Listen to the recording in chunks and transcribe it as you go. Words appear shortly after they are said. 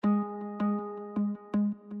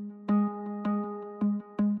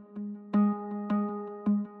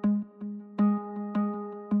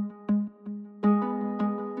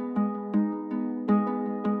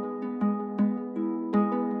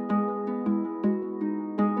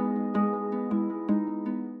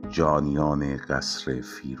جانیان قصر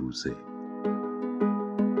فیروزه.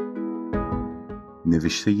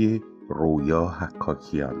 نوشته رویا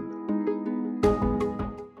حکاکیان،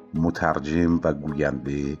 مترجم و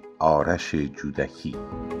گوینده آرش جودکی.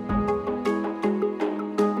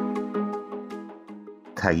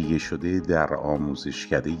 تهیه شده در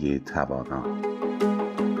آموزشکده توانا.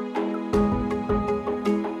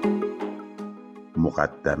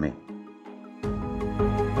 مقدمه.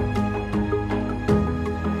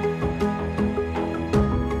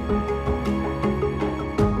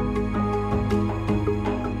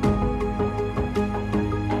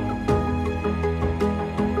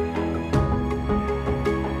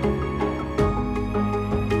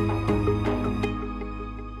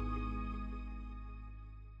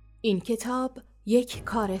 این کتاب یک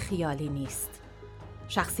کار خیالی نیست.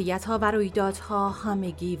 شخصیت‌ها و رویدادها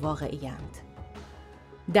همگی واقعی‌اند.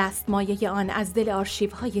 دستمایه آن از دل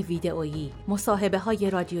آرشیوهای ویدئویی، مصاحبه‌های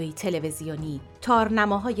رادیویی تلویزیونی،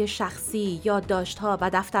 تارنماهای شخصی، یادداشت‌ها و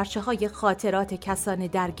دفترچه‌های خاطرات کسان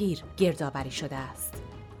درگیر گردآوری شده است.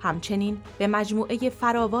 همچنین به مجموعه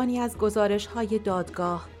فراوانی از گزارش‌های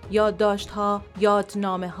دادگاه، یادداشت‌ها،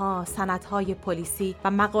 یادنامه‌ها، سندهای پلیسی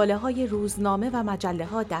و مقاله‌های روزنامه و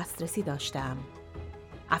مجله‌ها دسترسی داشتم.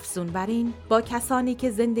 افزون بر این، با کسانی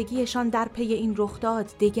که زندگیشان در پی این رخداد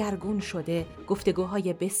دگرگون شده،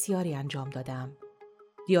 گفتگوهای بسیاری انجام دادم.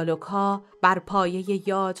 دیالوگ‌ها بر پایه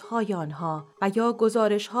یادهای آنها و یا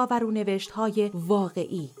گزارش‌ها و رونوشت‌های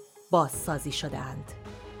واقعی بازسازی شده‌اند.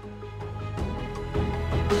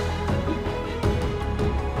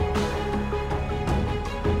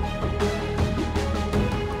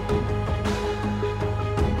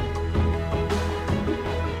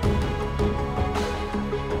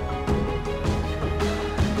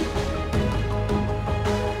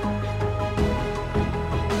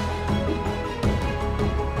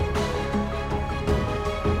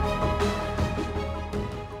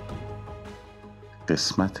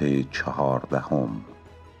 قسمت 14.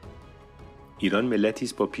 ایران ملتی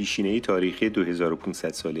است با پیشینه تاریخی 2500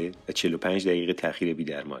 ساله و 45 دقیقه تأخیر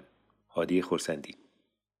بی‌درمان. هادی خرسندی.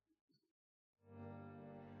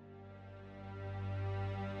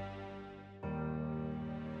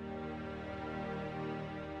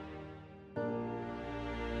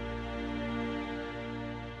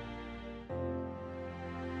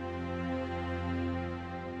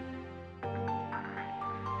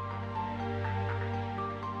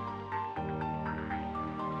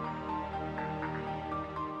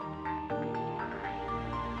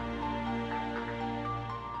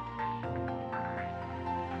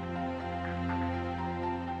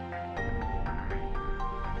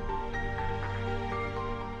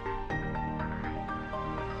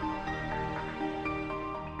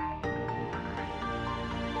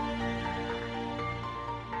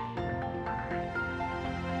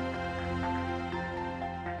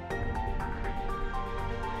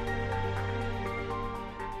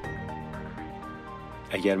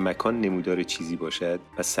 اگر مکان نمودار چیزی باشد،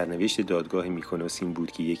 پس سرنوشت دادگاه میکنوس این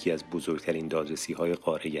بود که یکی از بزرگترین دادرسی‌های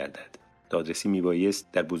قاره گردد. دادرسی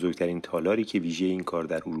میبایست در بزرگترین تالاری که ویژه این کار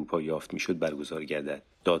در اروپا یافت میشد برگزار گردد،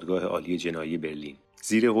 دادگاه عالی جنایی برلین.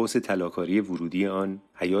 زیر قوس طلاکاری ورودی آن،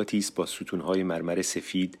 حیاتی است با ستونهای مرمر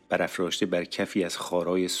سفید برافراشته بر کفی از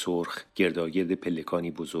خارای سرخ گرداگرد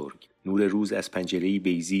پلکانی بزرگ. نور روز از پنجره‌ای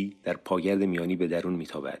بیضی در پاگرد میانی به درون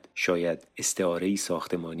میتابد. شاید استعاره‌ای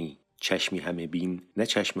ساختمانی، چشمی همه بین، نه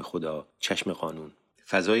چشم خدا، چشم قانون.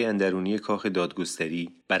 فضای اندرونی کاخ دادگستری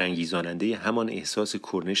برانگیزاننده همان احساس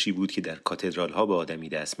کرنشی بود که در کاتدرال‌ها به آدمی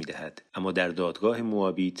دست می‌دهد، اما در دادگاه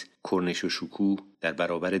موابیت کرنش و شکوه در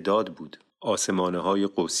برابر داد بود. آسمانه‌های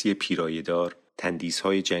قوسی پیرایه‌دار،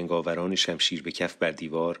 تندیس‌های جنگاوران شمشیر به کف بر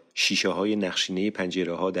دیوار، شیشه‌های نقشینه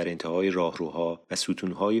پنجره‌ها در انتهای راهروها و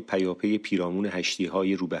ستون‌های پیاپی پیرامون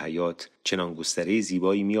هشتی‌های رو به حیاط چنان گستره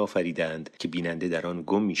زیبایی می‌آفریدند که بیننده در آن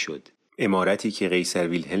گم می‌شد. عمارتی که قیصر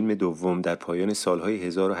ویلهلم دوم در پایان سالهای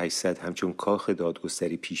 1800 همچون کاخ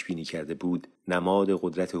دادگستری پیش بینی کرده بود، نماد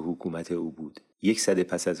قدرت حکومت او بود. 100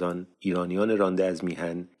 پس از آن، ایرانیان رانده از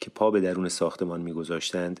میهن که پا به درون ساختمان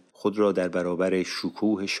می‌گذاشتند، خود را در برابر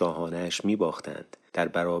شکوه شاهانه‌اش می‌باختند، در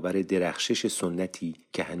برابر درخشش سنتی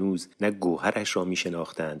که هنوز نه گوهرش را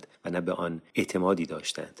می‌شناختند و نه به آن اعتمادی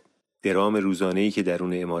داشتند. درام روزانه‌ای که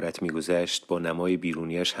درون عمارت می‌گذشت با نمای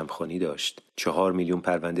بیرونیش همخوانی داشت. 4 میلیون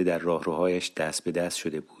پرونده در راهروهایش دست به دست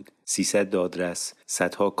شده بود. 300 دادرس،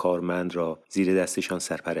 صدها کارمند را زیر دستشان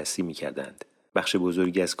سرپرستی می‌کردند. بخش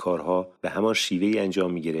بزرگی از کارها به همان شیوهی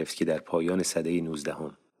انجام می‌گرفت که در پایان سده 19.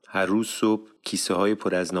 هر روز صبح کیسه‌های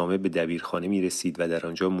پر از نامه به دبیرخانه می‌رسید و در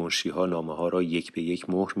آنجا منشی‌ها نامه‌ها را یک به یک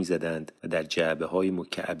مهر می‌زدند و در جعبه‌های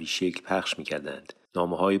مکعبی شکل پخش می‌کردند.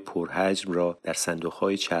 نامه‌های پرحجم را در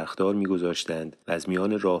صندوق‌های چرخدار می‌گذاشتند و از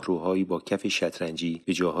میان راهروهایی با کف شطرنجی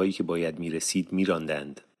به جاهایی که باید می‌رسید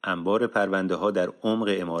می‌راندند. انبار پرونده‌ها در عمق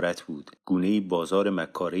عمارت بود، گونه‌ای بازار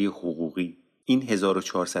مکاره حقوقی. این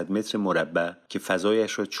 1400 متر مربع که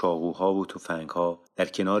فضایش را چاقوها و تفنگ‌ها در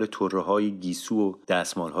کنار طره‌های گیسو و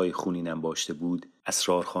دستمال‌های خونین انباشته بود،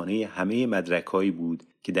 اسرارخانه همه مدرک‌هایی بود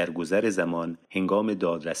که در گذر زمان هنگام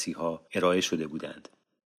دادرسی‌ها ارائه شده بودند.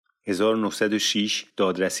 1906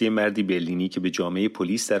 دادرسی مردی برلینی که به جامعه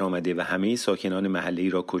پلیس درآمده و همه ساکنان محله‌ای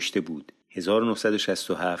را کشته بود.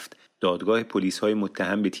 1967 دادگاه پلیس‌های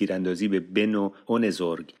متهم به تیراندازی به بنو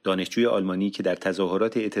اونزورگ، دانشجوی آلمانی که در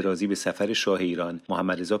تظاهرات اعتراضی به سفر شاه ایران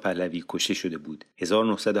محمدرضا پهلوی کشته شده بود.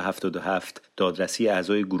 1977 دادرسی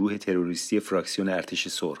اعضای گروه تروریستی فراکسیون ارتش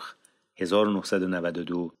سرخ.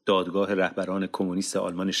 1992 دادگاه رهبران کمونیست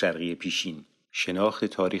آلمان شرقی پیشین. شناخت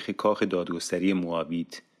تاریخ کاخ دادگستری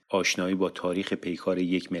موابیت، آشنایی با تاریخ پیکار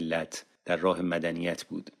یک ملت در راه مدنیت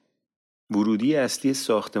بود. ورودی اصلی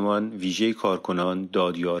ساختمان ویژه کارکنان،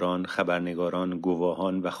 دادیاران، خبرنگاران،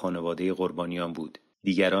 گواهان و خانواده قربانیان بود.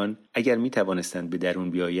 دیگران اگر می توانستند به درون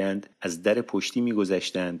بیایند از در پشتی می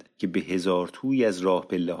گذشتند که به هزار توی از راه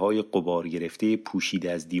پله های غبار گرفته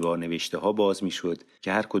پوشیده از دیوار نوشته ها باز می شد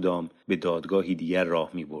که هر کدام به دادگاهی دیگر راه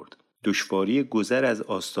می برد. دشواری گذر از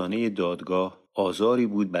آستانه دادگاه آزاری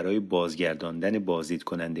بود برای بازگرداندن بازدید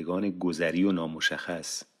کنندگان گذری و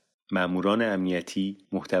نامشخص. ماموران امنیتی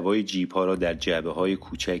محتوای جیب‌ها را در جعبه‌های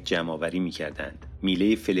کوچک جمع‌آوری می‌کردند.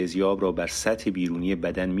 میله فلزیاب را بر سطح بیرونی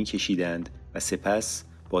بدن می‌کشیدند و سپس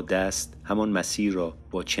با دست همان مسیر را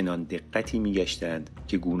با چنان دقتی می‌گشتند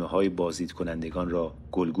که گونه‌های بازدید کنندگان را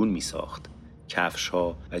گلگون می‌ساخت.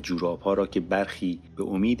 کفش‌ها و جوراب‌ها را که برخی به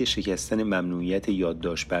امید شکستن ممنوعیت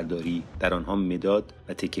یادداشت برداری در آنها مداد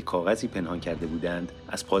و تکه کاغذی پنهان کرده بودند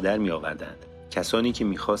از پا در می‌آوردند. کسانی که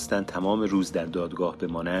می‌خواستند تمام روز در دادگاه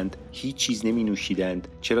بمانند هیچ چیز نمی‌نوشیدند،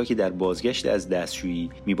 چرا که در بازگشت از دستشویی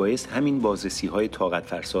میبایست همین بازرسی‌های طاقت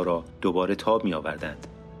فرسا را دوباره تاب می‌آوردند.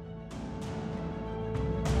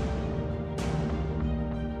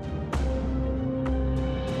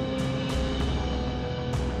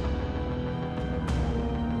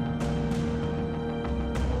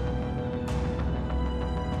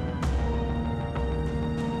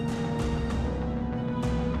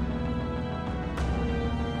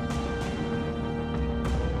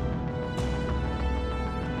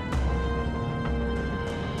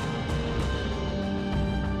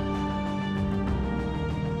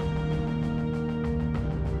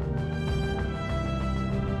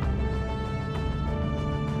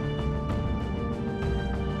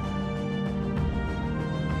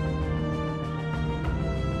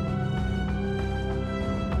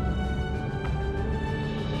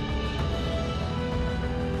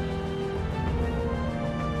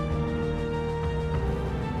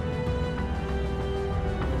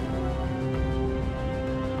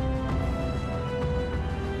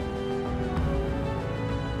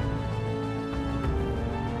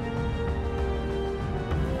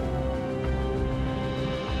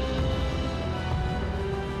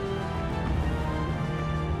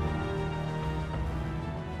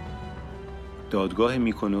 دادگاه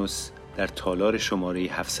میکنوس در تالار شماره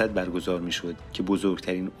 700 برگزار میشد که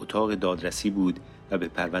بزرگترین اتاق دادرسی بود و به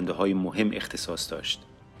پرونده‌های مهم اختصاص داشت.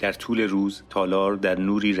 در طول روز تالار در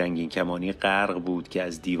نوری رنگین کمانی غرق بود که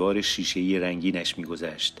از دیوار شیشه‌ای رنگینش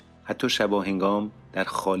میگذشت. حتی شباهنگام در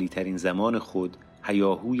خالی ترین زمان خود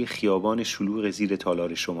هیاهوی خیابان شلوغ زیر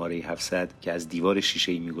تالار شماره 700 که از دیوار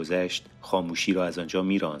شیشه‌ای میگذشت خاموشی را از آنجا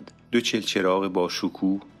میراند. دو چلچراغ با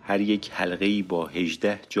شکوه، هر یک حلقه‌ای با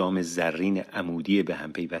 18 جام زرین عمودی به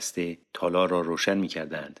هم پیوسته تالار را روشن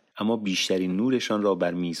می‌کردند، اما بیشترین نورشان را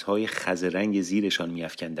بر میزهای خز رنگ زیرشان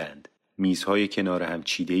می‌افکندند. میزهای کنار هم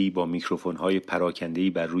چیده‌ای با میکروفون‌های پراکنده‌ای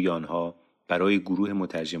بر روی آنها برای گروه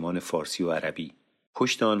مترجمان فارسی و عربی.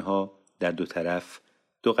 پشت آنها در دو طرف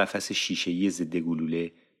دو قفس شیشه‌ای ضد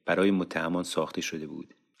گلوله برای متهمان ساخته شده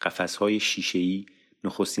بود. قفس‌های شیشه‌ای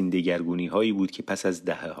نخستین دگرگونی‌هایی بود که پس از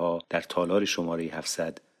دهه‌ها در تالار شماره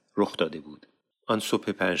 700 رخ داده بود. آن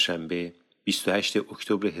صبح پنجشنبه 28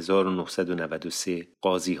 اکتبر 1993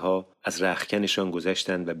 قاضی‌ها از رختکنشان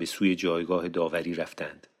گذشتند و به سوی جایگاه داوری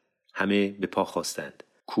رفتند. همه به پا خاستند.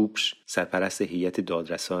 کوپش سرپرست هیئت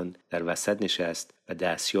دادرسان در وسط نشست و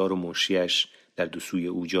دستیار و منشیش در دو سوی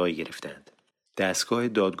او جای گرفتند. دستگاه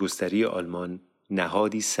دادگستری آلمان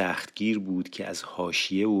نهادی سختگیر بود که از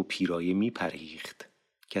حاشیه و پیرایه می‌پرهیخت.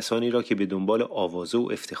 کسانی را که به دنبال آوازه و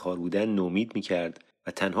افتخار بودند نومید می‌کرد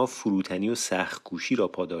و تنها فروتنی و سخت کوشی را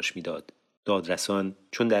پاداش می‌داد. دادرسان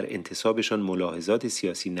چون در انتصابشان ملاحظات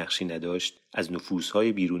سیاسی نقشی نداشت، از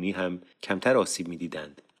نفوذهای بیرونی هم کمتر آسیب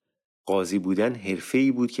می‌دیدند. قاضی بودن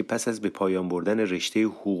حرفه‌ای بود که پس از به پایان بردن رشته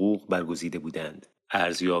حقوق برگزیده بودند.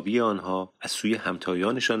 ارزیابی آنها از سوی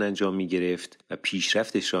همتایانشان انجام می گرفت و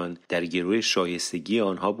پیشرفتشان در گروه شایستگی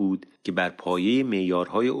آنها بود که بر پایه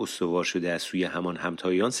معیارهای استوار شده از سوی همان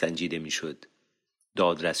همتایان سنجیده می شد.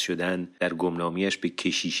 دادرس شدن در گمنامیش به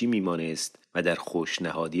کشیشی می مانست و در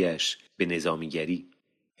خوشنهادیش به نظامیگری.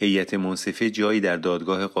 هیئت منصفه جایی در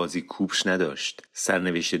دادگاه قاضی کوبش نداشت.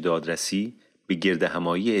 سرنوشت دادرسی به گرد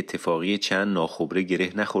همایی اتفاقی چند ناخبره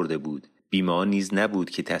گره نخورده بود. بیمه آن نیز نبود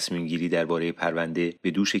که تصمیم گیری درباره پرونده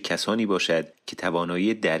به دوش کسانی باشد که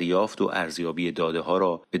توانایی دریافت و ارزیابی داده ها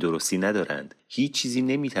را به درستی ندارند. هیچ چیزی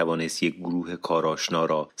نمی توانست یک گروه کارآشنا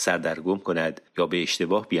را سردرگم کند یا به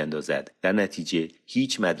اشتباه بیندازد. در نتیجه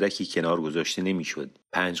هیچ مدرکی کنار گذاشته نمی شد.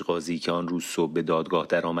 5 قاضی که آن روز صبح به دادگاه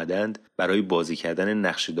در آمدند برای بازی کردن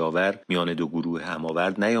نقش داور میان دو گروه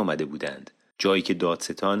هماورد نیامده بودند. جایی که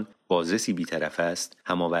دادستان بازرسی بی‌طرف است،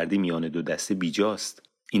 هماوردی میان دو دسته بیجاست.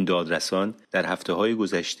 این دادرسان در هفته‌های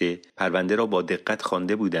گذشته پرونده را با دقت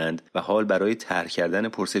خوانده بودند و حال برای طرح کردن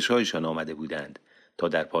پرسش‌هایشان آمده بودند تا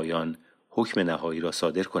در پایان حکم نهایی را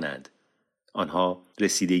صادر کنند. آنها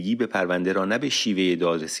رسیدگی به پرونده را نه به شیوه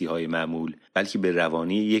دادرسی‌های معمول بلکه به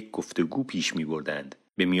روانی یک گفتگو پیش می‌بردند.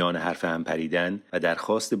 به میان حرف هم پریدن و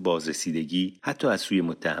درخواست بازرسیدگی حتی از سوی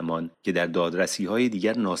متهمان که در دادرسی‌های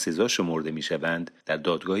دیگر ناسزا شمرده می‌شوند در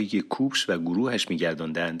دادگاهی که کوبش و گروهش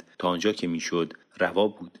می‌گرداندند تا آنجا که می‌شد روا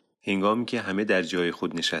بود. هنگامی که همه در جای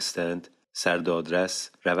خود نشستند،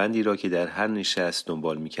 سردادرس روندی را که در هر نشست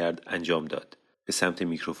دنبال می‌کرد انجام داد. به سمت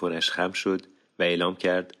میکروفونش خم شد و اعلام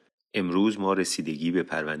کرد: امروز ما رسیدگی به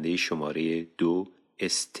پرونده شماره 2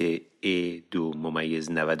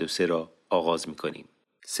 STE2-93 را آغاز می‌کنیم.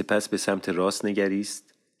 سپس به سمت راست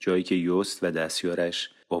نگریست، جایی که یوست و دستیارش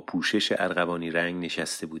با پوشش ارغوانی رنگ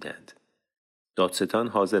نشسته بودند. دادستان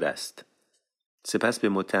حاضر است. سپس به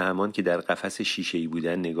متهمان که در قفس شیشه‌ای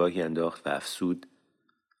بودند نگاهی انداخت و افسود: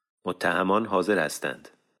 متهمان حاضر هستند.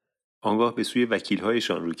 آنگاه به سوی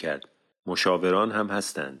وکیل‌هایشان رو کرد: مشاوران هم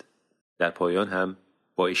هستند. در پایان هم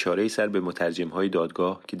با اشاره سر به مترجم‌های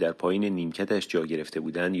دادگاه که در پایین نیمکتش جا گرفته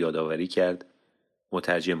بودند یادآوری کرد: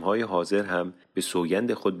 مترجم‌های حاضر هم به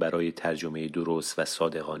سوگند خود برای ترجمه درست و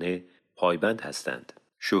صادقانه پایبند هستند.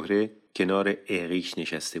 شهره کنار اقیش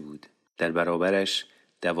نشسته بود. در برابرش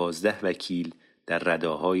 12 وکیل در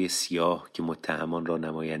رداهای سیاه که متهمان را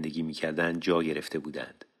نمایندگی می‌کردند جا گرفته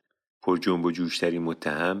بودند. پر جنب و جوش‌ترین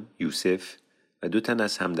متهم یوسف و 2 تن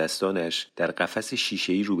از همدستانش در قفس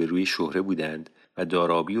شیشه‌ای روبروی شهره بودند و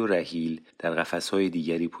دارابی و رحیل در قفس‌های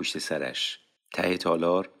دیگری پشت سرش. ته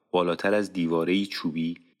تالار بالاتر از دیواره‌ای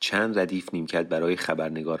چوبی چند ردیف نیمکت برای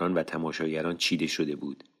خبرنگاران و تماشاگران چیده شده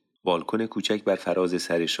بود. بالکن کوچک بر فراز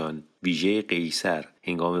سرشان، ویژه قیصر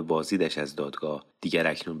هنگام بازدیدش از دادگاه، دیگر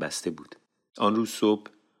اکنون بسته بود. آن روز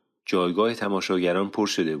صبح جایگاه تماشاگران پر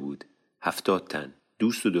شده بود. 70 تن،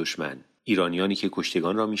 دوست و دشمن، ایرانیانی که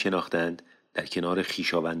کشتگان را می‌شناختند در کنار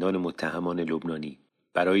خویشاوندان متهمان لبنانی.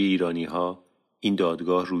 برای ایرانی‌ها این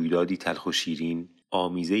دادگاه رویدادی تلخ و شیرین،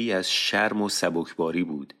 آمیزه‌ای از شرم و سبکباری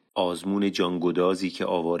بود. آزمون جانگدازی که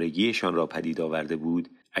آوارگیشان را پدید آورده بود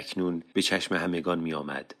اکنون به چشم همگان می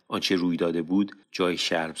آمد. آنچه روی داده بود جای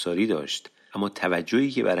شرمساری داشت، اما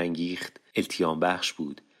توجهی که برانگیخت التیام بخش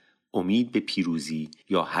بود. امید به پیروزی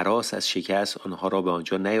یا هراس از شکست آنها را به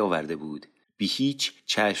آنجا نیاورده بود. بی هیچ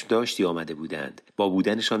چشم داشتی آمده بودند. با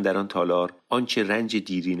بودنشان در آن تالار آنچه رنج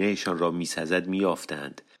دیرینهشان را می‌سزد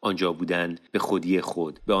می‌یافتند. آنجا بودن به خودی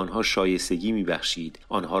خود به آنها شایستگی می‌بخشید،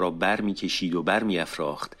 آنها را بر می‌کشید و بر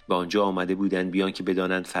می‌افراخت. به آنجا آمده بودند بیان که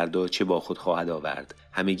بدانند فردا چه با خود خواهد آورد.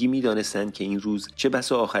 همگی می‌دانستند که این روز چه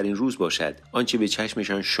بسا آخرین روز باشد. آنچه به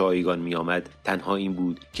چشمشان شایگان می‌آمد تنها این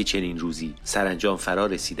بود که چنین روزی سرانجام فرا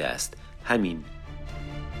رسیده است. همین.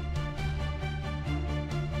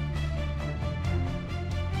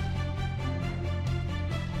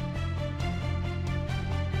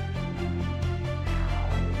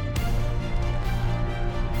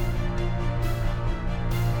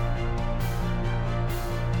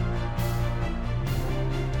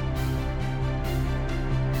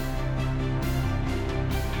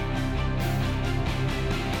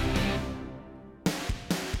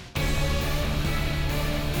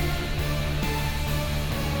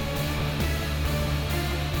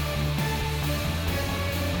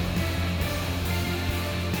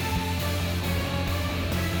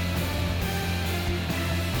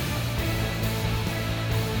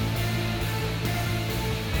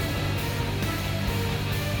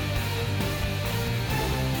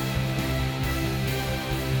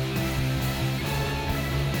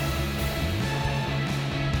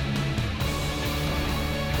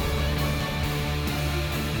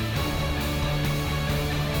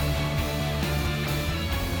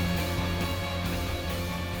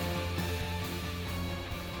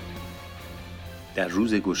 در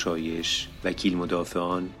روز گشایش وکیل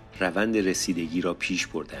مدافعان روند رسیدگی را پیش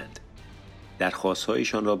بردند.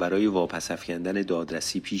 درخواست‌هایشان را برای واپس افکندن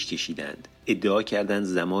دادرسی پیش کشیدند. ادعا کردند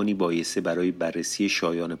زمانی بایسته برای بررسی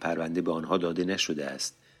شایان پرونده به آنها داده نشده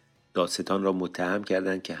است. دادستان را متهم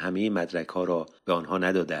کردند که همه مدرک‌ها را به آنها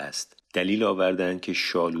نداده است. دلیل آوردند که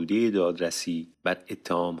شالوده دادرسی بر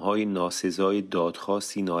اتهام‌های ناسزای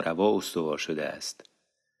دادخواستی ناروا استوار شده است.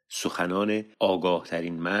 سخنان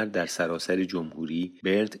آگاه‌ترین مرد در سراسر جمهوری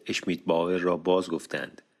برت اشمیت باور را باز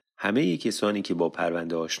گفتند. همه کسانی که با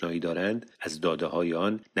پرونده آشنایی دارند از داده‌های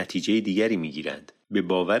آن نتیجه دیگری می‌گیرند. به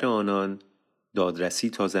باور آنان دادرسی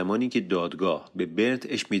تا زمانی که دادگاه به برت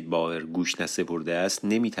اشمیت باور گوش نسپرده است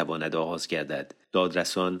نمی‌تواند آغاز گردد.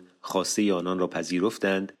 دادرسان خواسته آنان را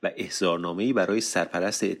پذیرفتند و احضارنامه‌ای برای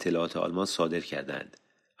سرپرست اطلاعات آلمان صادر کردند.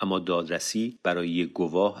 اما دادرسی برای یک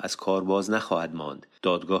گواه از کار باز نخواهد ماند.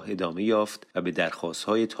 دادگاه ادامه یافت و به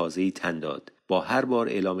درخواست‌های تازه‌ای تن داد. با هر بار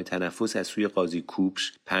اعلام تنفس از سوی قاضی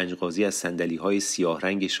کوپش، 5 قاضی از صندلی‌های سیاه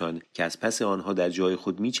رنگشان که از پس آنها در جای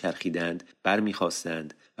خود می‌چرخیدند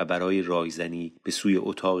برمی‌خاستند و برای رایزنی به سوی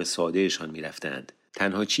اتاق ساده‌شان می‌رفتند.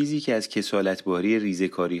 تنها چیزی که از کسالتباری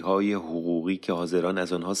ریزه‌کاری‌های حقوقی که حاضران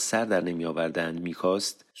از آنها سر در نمی‌آوردند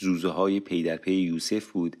می‌خواست، زوزه‌های پی در پی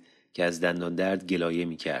یوسف بود که از دندان درد گلایه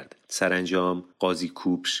می‌کرد. سرانجام قاضی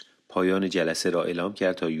کوپش پایان جلسه را اعلام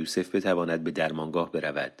کرد تا یوسف بتواند به درمانگاه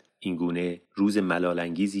برود. این گونه روز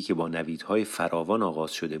ملال‌انگیزی که با نویدهای فراوان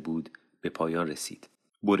آغاز شده بود به پایان رسید.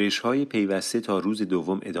 برش‌های پیوسته تا روز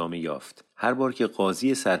دوم ادامه یافت. هر بار که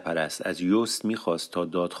قاضی سرپرست از یوست می‌خواست تا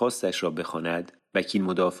دادخواستش را بخواند، وکیل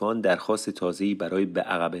مدافعان درخواست تازه‌ای برای به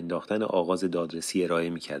عقب انداختن آغاز دادرسی ارائه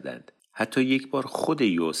می‌کردند. حتی یک بار خود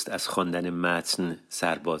یوست از خواندن متن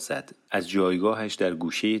سر باز زد. از جایگاهش در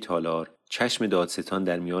گوشه تالار چشم دادستان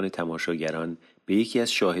در میان تماشاگران به یکی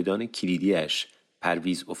از شاهدان کلیدیش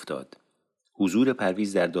پرویز افتاد. حضور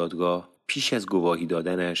پرویز در دادگاه پیش از گواهی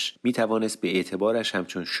دادنش می توانست به اعتبارش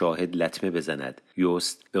همچون شاهد لطمه بزند.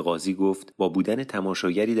 یوست به قاضی گفت با بودن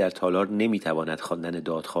تماشاگری در تالار نمی تواند خواندن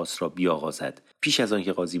دادخواست را بیاغازد. پیش از آن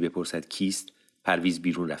که قاضی بپرسد کیست، پرویز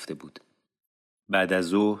بیرون رفته بود. بعد از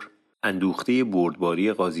ظهر اندوخته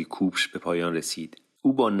بردباری قاضی کوپش به پایان رسید.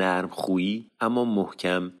 او با نرم خویی اما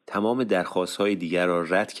محکم تمام درخواست‌های دیگر را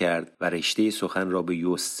رد کرد و رشته سخن را به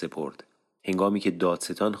یوست سپرد. هنگامی که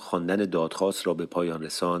دادستان خواندن دادخواست را به پایان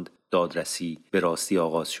رساند، دادرسی به راستی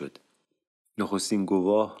آغاز شد. نخستین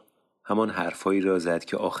گواه همان حرفایی را زد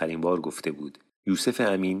که آخرین بار گفته بود. یوسف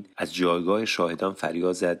امین از جایگاه شاهدان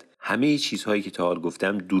فریاد زد: همه چیزهایی که تا حال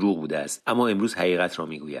گفتم دروغ بوده است، اما امروز حقیقت را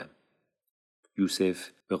میگویم. یوسف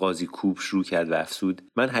به قاضی کوپش رو کرد و افسود: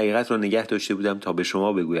 من حقیقت را نگه داشته بودم تا به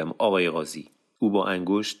شما بگویم آقای قاضی. او با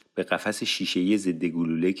انگشت به قفس شیشه‌ای ضد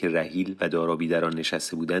گلوله که رحیل و دارابی در آن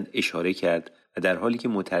نشسته بودند اشاره کرد و در حالی که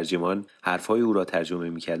مترجمان حرفهای او را ترجمه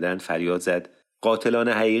می‌کردند فریاد زد: قاتلان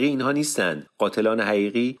حقیقی اینها نیستند. قاتلان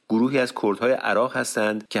حقیقی گروهی از کردهای عراق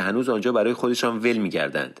هستند که هنوز آنجا برای خودشان ول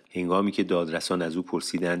می‌گردند. هنگامی که دادرسان از او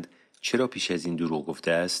پرسیدند چرا پیش از این دروغ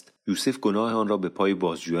گفته است، یوسف گناه آن را به پای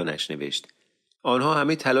بازجویانش نوشت. آنها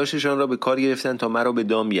همه تلاششان را به کار گرفتند تا مرا به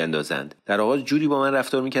دام بیاندازند. در آغاز جوری با من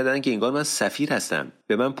رفتار می‌کردند که انگار من سفیر هستم.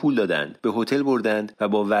 به من پول دادند، به هتل بردند و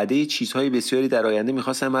با وعده چیزهای بسیاری در آینده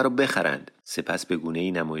می‌خواستند مرا بخرند. سپس به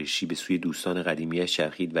گونه‌ای نمایشی به سوی دوستان قدیمی‌اش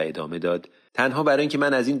چرخید و ادامه داد: تنها برای اینکه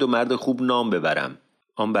من از این 2 مرد خوب نام ببرم.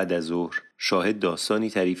 آن بعد از ظهر شاهد داستانی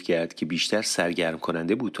تعریف کرد که بیشتر سرگرم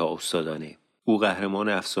کننده بود تا استادانه. او قهرمان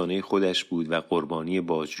افسانه خودش بود و قربانی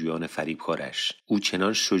بازجویان فریبکارش. او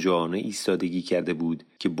چنان شجاعانه ایستادگی کرده بود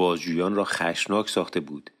که بازجویان را خشمناک ساخته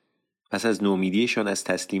بود. پس از نومیدیشان از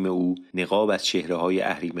تسلیم او، نقاب از چهره‌های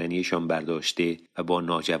اهریمنیشان برداشته و با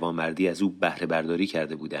ناجوانمردی از او بهره برداری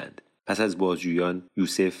کرده بودند. پس از بازجویان،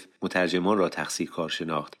 یوسف مترجمان را تقصیرکار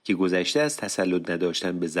شناخت که گذشته از تسلط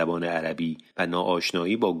نداشتن به زبان عربی و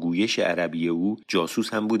ناآشنایی با گویش عربی او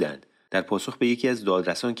جاسوس هم بودند. در پاسخ به یکی از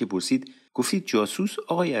دادرسان که پرسید: گفتید جاسوس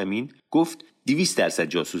آقای امین؟ گفت 200%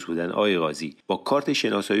 جاسوس بودن آقای قاضی، با کارت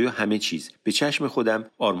شناسایی و همه چیز. به چشم خودم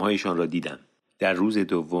آرم‌هایشان را دیدم. در روز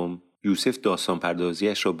دوم یوسف داستان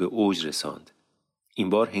پردازیش را به اوج رساند. این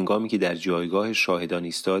بار هنگامی که در جایگاه شاهدان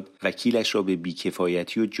ایستاد، وکیلش را به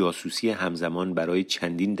بیکفایتی و جاسوسی همزمان برای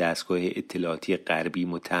چندین دستگاه اطلاعاتی غربی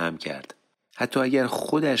متهم کرد. حتی اگر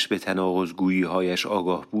خودش به تناقض‌گویی‌هایش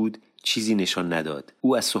آگاه بود، چیزی نشان نداد.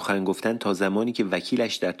 او از سخن گفتن تا زمانی که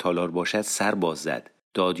وکیلش در تالار باشد سر باز زد.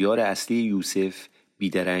 دادیار اصلی یوسف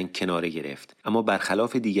بیدرنگ کناره گرفت، اما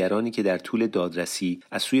برخلاف دیگرانی که در طول دادرسی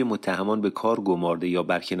از سوی متهمان به کار گمارده یا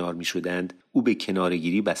برکنار می شدند، او به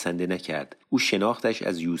کنارگیری بسنده نکرد. او شناختش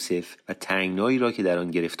از یوسف و تنگنایی را که در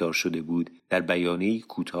آن گرفتار شده بود در بیانیه‌ای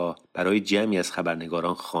کوتاه برای جمعی از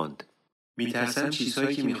خبرنگاران خواند. میترسم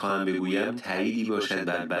چیزهایی که میخواهم بگویم تاییدی باشد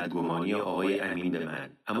بر بدگمانی آقای امین به من،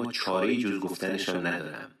 اما چاره‌ای جز گفتنشان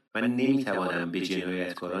ندارم. من نمیتوانم به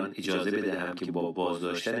جنایتکاران اجازه بدهم که با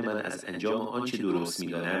بازداشتن من از انجام آنچه درست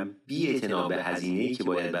میدانم، بی‌اعتنا به هزینه‌ای که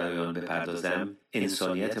باید برای آن بپردازم،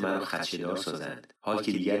 انسانیت مرا خدشه‌دار سازند. حال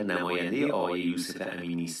که دیگر نماینده آقای یوسف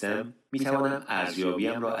امین نیستم، میتوانم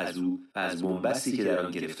ارزیابیم را از او و از بنبستی که در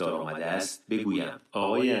آن گرفتار آمده است بگویم.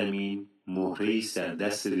 آقای امین مهره‌ای است در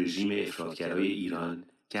دست رژیم افراطگرای ایران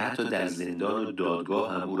که حتی در زندان و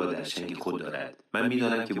دادگاه هم او را در چنگ خود دارد. من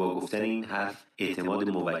می‌دانم که با گفتن این حرف اعتماد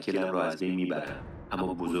موکلم را از بین میبرم،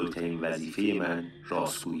 اما بزرگترین وظیفه من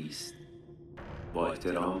راستگویی است. با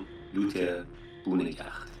احترام، لوتر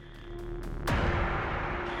بونگخت.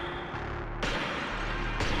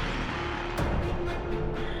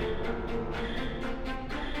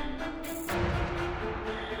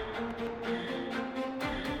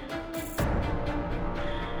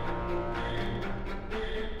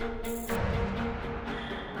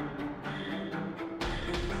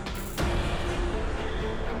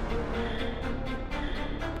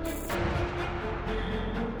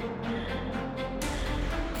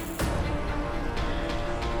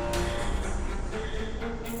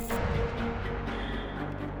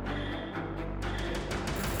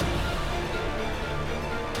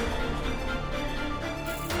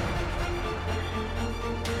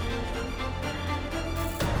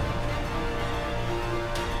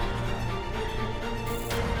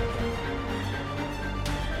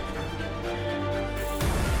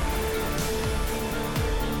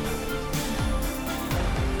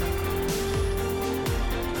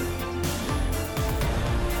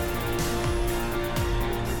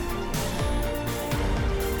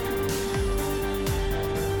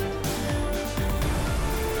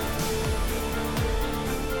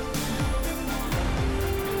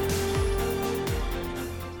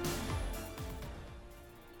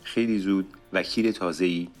 خیلی زود وکیل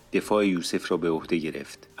تازه‌ای دفاع یوسف را به عهده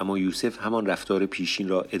گرفت، اما یوسف همان رفتار پیشین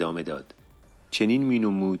را ادامه داد. چنین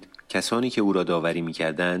می‌نمود کسانی که او را داوری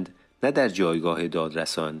می‌کردند نه در جایگاه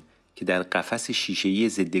دادرسان که در قفس شیشه‌ای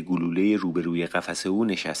ضد گلوله روبروی قفس او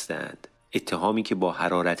نشستند. اتهامی که با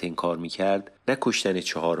حرارت انکار می‌کرد نه کشتن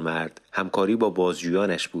 4 مرد، همکاری با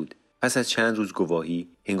بازجویانش بود. پس از چند روز گواهی،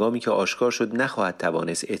 هنگامی که آشکار شد نخواهد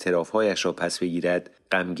توانست اعترافهایش را پس بگیرد،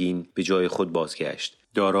 غمگین به جای خود بازگشت.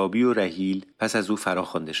 دارابی و رحیل پس از او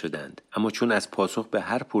فراخوانده شدند، اما چون از پاسخ به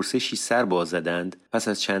هر پرسشی سر باز زدند، پس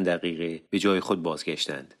از چند دقیقه به جای خود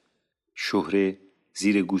بازگشتند. شهره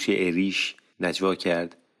زیر گوش اریش نجوا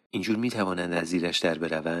کرد: اینجور میتوانند از زیرش در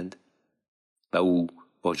بروند؟ و او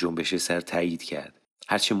با جنبش سر تایید کرد.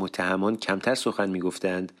 هرچه متهمان کمتر سخن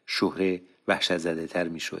میگفتند، شهره وحشت زده تر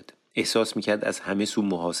میشد. احساس میکرد از همه سو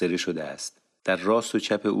محاصره شده است. در راست و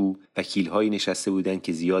چپ او وکیل‌هایی نشسته بودند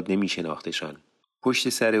که زیاد نمیشناختشان. پشت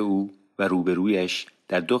سر او و روبرویش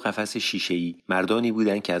در 2 قفس شیشه‌ای مردانی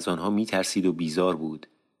بودند که از آنها میترسید و بیزار بود.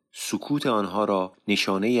 سکوت آنها را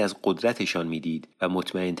نشانه‌ای از قدرتشان میدید و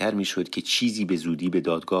مطمئن‌تر میشد که چیزی به زودی به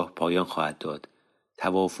دادگاه پایان خواهد داد.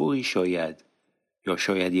 توافقی شاید، یا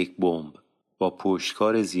شاید یک بمب. با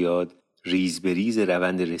پشتکار زیاد ریز به ریز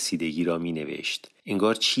روند رسیدگی را مینوشت.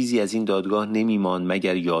 انگار چیزی از این دادگاه نمی‌ماند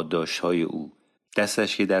مگر یادداشت‌های او.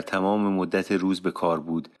 دستش که در تمام مدت روز به کار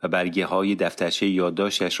بود و برگه‌های دفترچه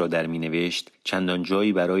یادداشتش را در می‌نوشت، چندان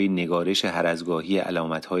جایی برای نگارش هرزگاهی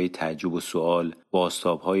علامت‌های تعجب و سؤال،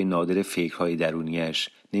 بازتاب‌های نادر فکرهای درونیش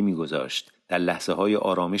نمی‌گذاشت. در لحظه‌های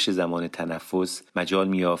آرامش زمان تنفس مجال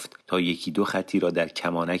می‌یافت تا 1-2 خطی را در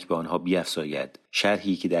کمانک به آنها بیفزاید،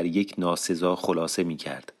 شرحی که در یک ناسزا خلاصه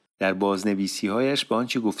می‌کرد. در بازنویسی‌هایش به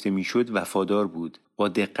آنچه گفته می‌شد وفادار بود، با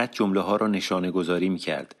دقت جمله‌ها را نشانه‌گذاری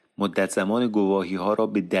می‌کرد. مدت زمان گواهی‌ها را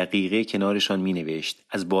به دقیقه کنارشان می‌نوشت.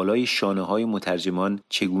 از بالای شانه‌های مترجمان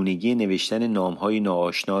چگونگی نوشتن نام‌های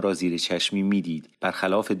ناآشنا را زیر چشمی می‌دید.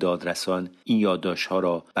 برخلاف دادرسان این یادداشت‌ها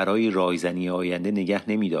را برای رایزنی آینده نگه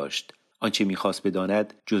نمی‌داشت. آنچه می‌خواست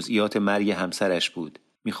بداند جزئیات مرگ همسرش بود.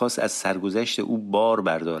 می‌خواست از سرگذشت او بار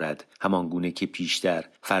بردارد، همان گونه که پیشتر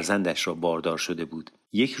فرزندش را باردار شده بود.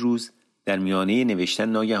 یک روز در میانه نوشتن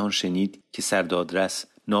ناگهان شنید که سردادرس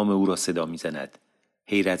نام او را صدا می‌زند.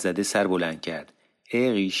 حیرت زده سر بلند کرد.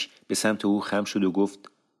 اغیش به سمت او خم شد و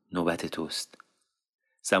گفت: نوبت توست.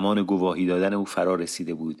 زمان گواهی دادن او فرا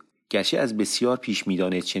رسیده بود. گرچه از بسیار پیش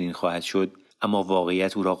می‌دانست چنین خواهد شد، اما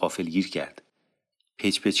واقعیت او را غافلگیر کرد.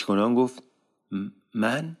 پچ کنان گفت: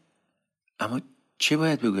 من؟ اما چه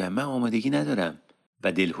باید بگویم؟ من آمادگی ندارم.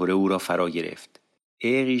 و دلهره او را فرا گرفت.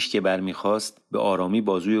 اغیش که برمیخواست به آرامی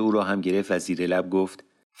بازوی او را هم گرفت و زیر لب گفت: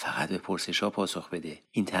 فقط به پرسش‌ها پاسخ بده.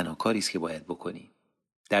 این تنها کاری است که باید بکنی.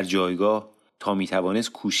 در جایگاه تا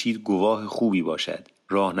میتوانست کوشید گواه خوبی باشد.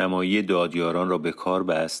 راهنمایی دادیاران را به کار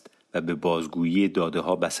بست و به بازگویی داده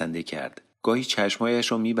ها بسنده کرد. گاهی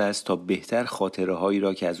چشمایش را می‌بست تا بهتر خاطره هایی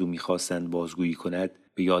را که از او می‌خواستند بازگویی کند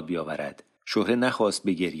به یاد بیاورد. شهره نخواست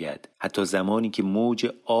بگرید، حتی زمانی که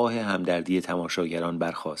موج آه همدردی تماشاگران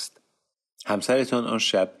برخاست. همسرتان آن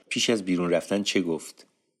شب پیش از بیرون رفتن چه گفت؟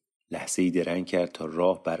 لحظه‌ای درنگ کرد تا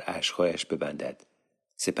راه بر اشک‌هایش ببندد.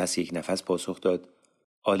 سپس یک نفس پاسخ داد: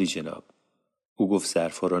 عالی جناب. او گفت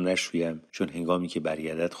ظرف‌ها را نشویم چون هنگامی که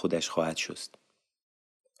برگردد خودش خواهد شست.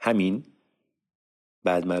 همین؟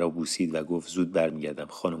 بعد مرا بوسید و گفت زود برمیگردم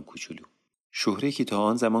خانم کوچولو. شهره که تا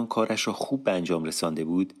آن زمان کارش را خوب به انجام رسانده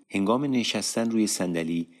بود، هنگام نشستن روی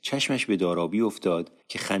صندلی چشمش به دارابی افتاد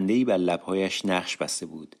که خنده‌ای بر لب‌هایش نقش بسته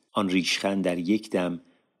بود. آن ریشخند در یک دم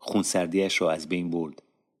خونسردی‌اش را از بین برد.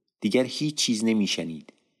 دیگر هیچ چیز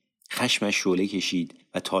نمی‌شنید. خشمش شعله کشید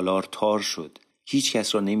و تالار تار شد. هیچ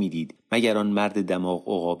کس را نمی‌دید مگر آن مرد دماغ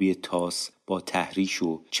عقابی تاس با تحریش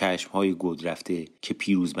و چشم‌های گود رفته که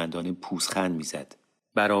پیروزمندانه پوزخند می‌زد.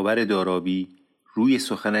 برابر دارابی روی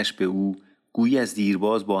سخنش به او گویی از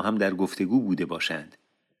دیرباز با هم در گفتگو بوده باشند.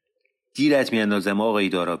 گیرت میاندازم آقای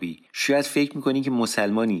دارابی. شاید فکر میکنی که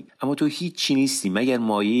مسلمانی، اما تو هیچ چی نیستی مگر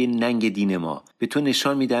مایه ننگ دین ما. به تو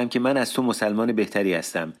نشان میدم که من از تو مسلمان بهتری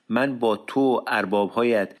هستم. من با تو و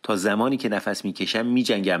اربابهایت تا زمانی که نفس میکشم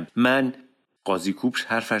میجنگم. من قاضی کوبش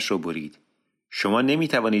حرفش را برید. شما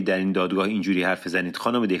نمیتوانید در این دادگاه اینجوری حرف بزنید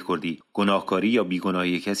خانم دهکردی. گناهکاری یا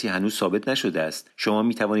بیگناهی کسی هنوز ثابت نشده است. شما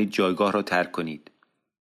میتوانید جایگاه را ترک کنید.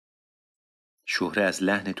 شهره از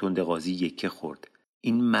لحن تند قاضی یکه خورد.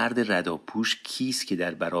 این مرد رداپوش کیست که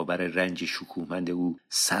در برابر رنج شکوهمند او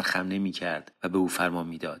سرخم نمی کرد و به او فرمان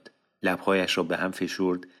می داد؟ لبهایش را به هم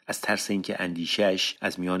فشرد از ترس اینکه اندیشه‌اش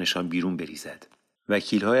از میانشان بیرون بریزد.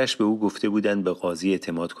 وکیلهایش به او گفته بودند به قاضی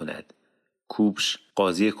اعتماد کند. کوبش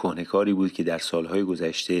قاضی کهنه‌کاری بود که در سالهای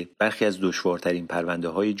گذشته برخی از دشوارترین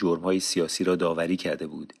پرونده‌های جرم‌های سیاسی را داوری کرده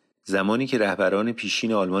بود. زمانی که رهبران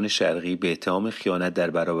پیشین آلمان شرقی به اتهام خیانت در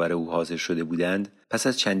برابر او حاضر شده بودند، پس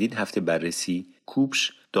از چندین هفته بررسی،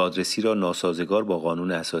 کوبش دادرسی را ناسازگار با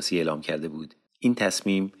قانون اساسی اعلام کرده بود. این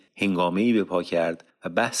تصمیم هنگامه‌ای به پا کرد و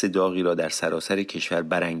بحث داغی را در سراسر کشور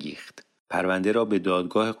برانگیخت. پرونده را به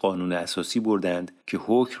دادگاه قانون اساسی بردند که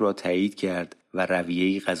حکم را تایید کرد و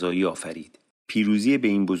رویه‌ای قضایی آفرید. پیروزی به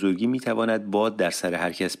این بزرگی می‌تواند باد در سر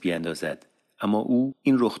هر کس بیاندازد، اما او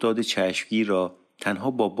این رخداد چشمگیر را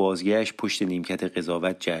تنها با بازگشت پشت نیمکت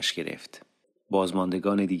قضاوت جشن گرفت.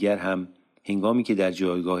 بازماندگان دیگر هم هنگامی که در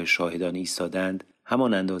جایگاه شاهدان ایستادند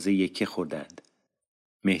همان اندازه یکه خوردند.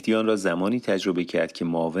 مهدی آن را زمانی تجربه کرد که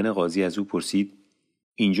معاون قاضی از او پرسید: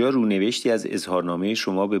 اینجا رونوشتی از اظهارنامه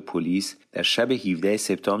شما به پلیس در شب 17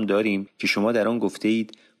 سپتامبر داریم که شما در آن گفته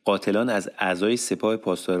اید قاتلان از اعضای سپاه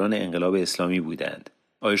پاسداران انقلاب اسلامی بودند.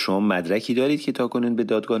 آیا شما مدرکی دارید که تاکنون به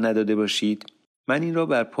دادگاه نداده باشید؟ من این را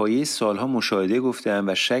بر پایه سالها مشاهده گفتم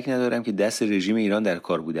و شک ندارم که دست رژیم ایران در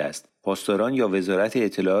کار بوده است. پاسداران یا وزارت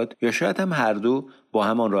اطلاعات یا شاید هم هر دو با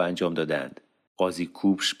هم آن را انجام دادند. قاضی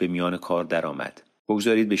کوبش به میان کار درآمد.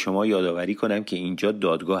 بگذارید به شما یادآوری کنم که اینجا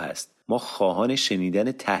دادگاه است. ما خواهان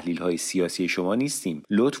شنیدن تحلیل‌های سیاسی شما نیستیم.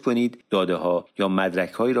 لطف کنید داده‌ها یا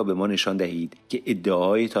مدرک‌هایی را به ما نشان دهید که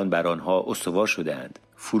ادعاهایتان بر آنها استوار شده‌اند.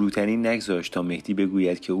 فروتنی نگذاشت تا مهدی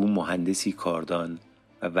بگوید که او مهندسی کاردان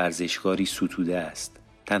و ورزشکاری ستوده است.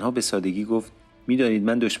 تنها به سادگی گفت: می‌دانید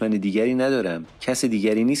من دشمن دیگری ندارم. کس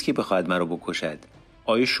دیگری نیست که بخواهد مرا بکشد.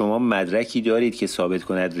 آیا شما مدرکی دارید که ثابت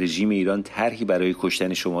کند رژیم ایران طرحی برای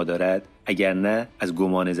کشتن شما دارد؟ اگر نه، از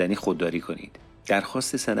گمان زنی خودداری کنید.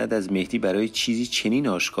 درخواست سند از مهدی برای چیزی چنین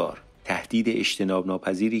آشکار، تهدید اجتناب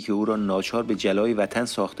ناپذیری که او را ناچار به جلای وطن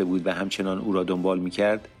ساخته بود و همچنان او را دنبال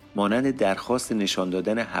می‌کرد، مانند درخواست نشان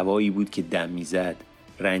دادن هوایی بود که دم می‌زد.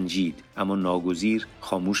 رنجید، اما ناگزیر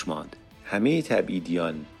خاموش ماند. همه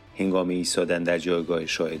تبعیدیان هنگام ایستادن در جایگاه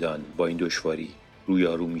شاهدان با این دشواری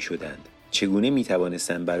رویارو می‌شدند. چگونه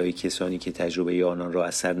می‌توانستند برای کسانی که تجربه آنان را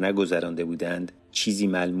از سر نگذرانده بودند چیزی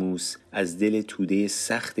ملموس از دل توده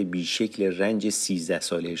سخت بیشکل رنج 13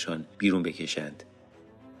 سالهشان بیرون بکشند؟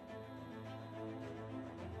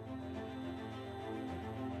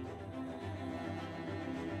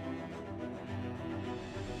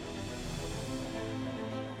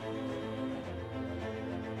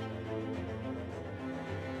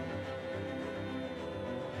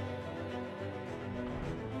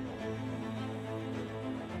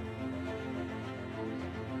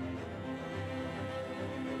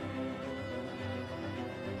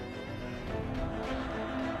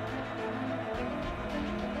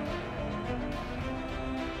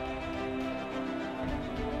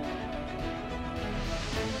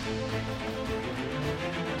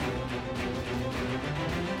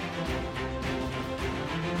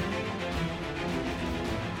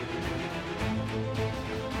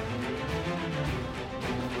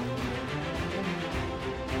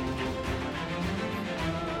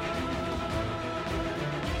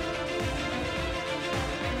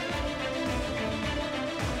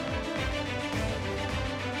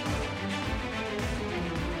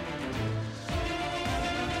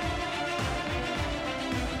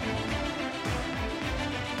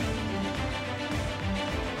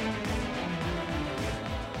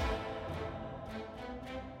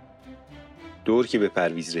 دور که به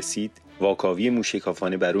پرویز رسید، واکاوی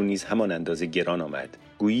موشکافانه بر او نیز همان اندازه گران آمد.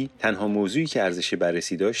 گویی تنها موضوعی که ارزش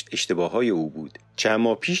بررسی داشت اشتباههای او بود. چند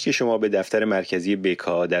ماه پیش که شما به دفتر مرکزی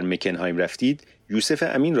بکا در مکنهایم رفتید، یوسف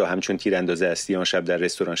امین را همچون تیرانداز اصلی آن شب در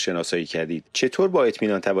رستوران شناسایی کردید. چطور با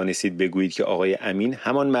اطمینان توانستید بگویید که آقای امین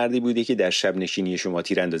همان مردی بوده که در شب نشینی شما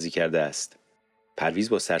تیراندازی کرده است؟ پرویز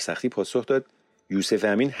با سرسختی پاسخ داد: یوسف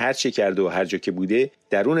امین هر چه کرده و هر جا که بوده،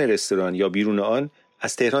 درون رستوران یا بیرون آن،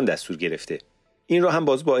 از تهران دستور گرفته. این را هم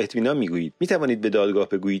باز با اطمینان میگویید. میتوانید به دادگاه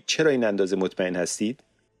بگویید چرا این اندازه مطمئن هستید؟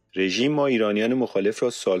 رژیم ما ایرانیان مخالف را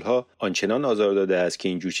سالها آنچنان آزار داده است که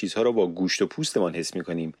اینجور چیزها را با گوشت و پوستمان حس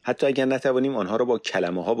می‌کنیم، حتی اگر نتوانیم آنها را با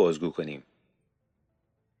کلمه‌ها بازگو کنیم.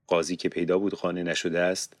 قاضی که پیدا بود قانع نشده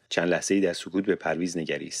است، چند لحظه‌ای در سکوت به پرویز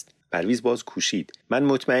نگریست. پرویز باز کوشید: من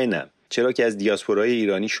مطمئنم، چرا که از دیاسپورای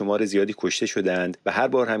ایرانی شمار زیادی کشته شدند و هر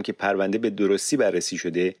بار هم که پرونده به درستی بررسی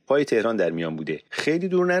شده، پای تهران در میان بوده. خیلی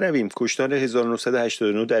دور نرویم، کشتار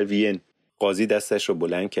 1989 در وین. قاضی دستش را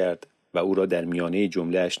بلند کرد و او را در میانه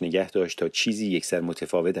جمله‌اش نگه داشت تا چیزی یکسر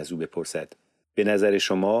متفاوت از او بپرسد. به نظر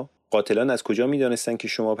شما قاتلان از کجا می‌دانستند که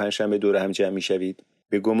شما پنجشنبه دور هم جمع می‌شوید؟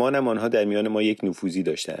 به گمانم آنها در میان ما یک نفوذی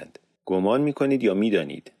داشتند. گمان می‌کنید یا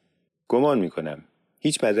می‌دانید؟ گمان می‌کنم.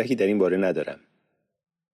 هیچ مدرکی در این باره ندارم.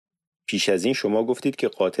 پیش از این شما گفتید که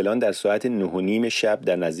قاتلان در ساعت 9:30 شب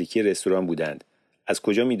در نزدیکی رستوران بودند. از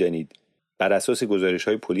کجا می‌دانید؟ بر اساس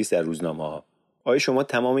گزارش‌های پلیس در روزنامه‌ها. آیا شما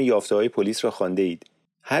تمام یافته‌های پلیس را خوانده اید؟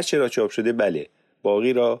 هر چه را چاپ شده بله،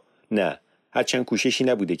 باقی را نه. هرچند کوششی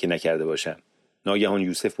نبوده که نکرده باشم. ناگهان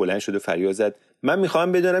یوسف بلند شد و فریاد زد: من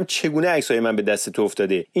می‌خواهم بدانم چگونه عکس‌های من به دست تو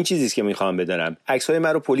افتاده. این چیزی است که می‌خواهم بدانم. عکس‌های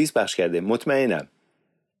من رو پلیس پخش کرده، مطمئنم.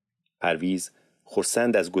 پرویز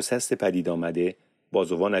خرسند از گسست پدید آمده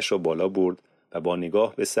بازوانش را بالا برد و با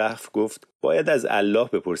نگاه به سقف گفت: باید از الله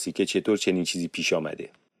بپرسی که چطور چنین چیزی پیش آمده.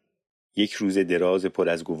 یک روز دراز پر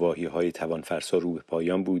از گواهی‌های توانفرسا رو به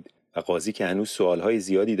پایان بود و قاضی که هنوز سوال‌های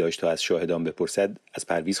زیادی داشت تا از شاهدان بپرسد، از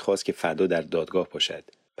پرویز خواست که فردا در دادگاه باشد.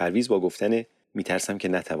 پرویز با گفتن میترسم که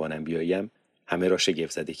نتوانم بیایم، همه را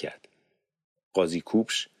شگفت زده کرد. قاضی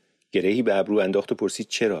کوبش گرهی به ابرو انداخت و پرسید: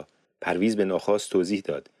 چرا؟ پرویز به ناخواست توضیح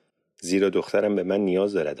داد: زیرا دخترم به من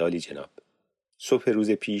نیاز دارد عالی جناب. صبح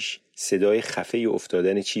روز پیش صدای خفه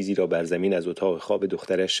افتادن چیزی را بر زمین از اتاق خواب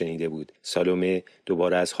دخترش شنیده بود. سالومه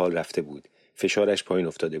دوباره از حال رفته بود. فشارش پایین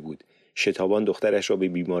افتاده بود. شتابان دخترش را به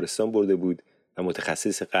بیمارستان برده بود و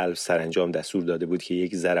متخصص قلب سرانجام دستور داده بود که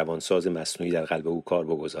یک ضربانساز مصنوعی در قلب او کار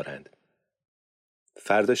بگذارند.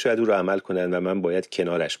 فردا شاید او را عمل کنند و من باید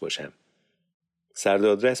کنارش باشم.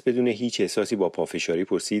 سردادرس بدون هیچ احساسی با پافشاری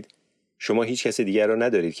پرسید: شما هیچ کس دیگر را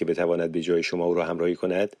ندارید که بتواند به جای شما او را همراهی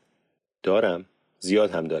کند؟ دارم،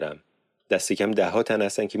 زیاد هم دارم. دست کم 10 تن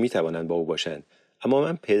هستند که میتوانند با او باشند، اما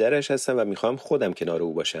من پدرش هستم و میخوام خودم کنار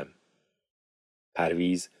او باشم.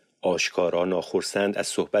 پرویز آشکارا ناخرسند از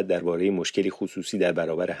صحبت درباره مشکلی خصوصی در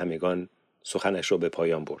برابر همگان سخنش را به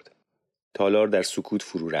پایان برد. تالار در سکوت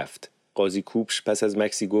فرو رفت. قاضی کوبش پس از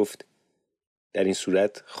مکسی گفت: در این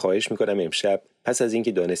صورت خواهش میکنم امشب پس از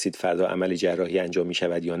اینکه دانستید فردا عمل جراحی انجام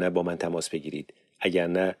میشود یا نه با من تماس بگیرید. اگر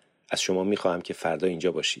نه، از شما میخواهم که فردا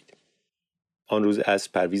اینجا باشید. آن روز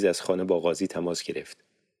از پرویز از خانه با قاضی تماس گرفت.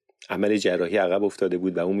 عمل جراحی عقب افتاده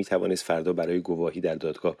بود و او میتوانست فردا برای گواهی در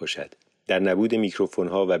دادگاه باشد. در نبود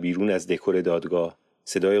میکروفون‌ها و بیرون از دکور دادگاه،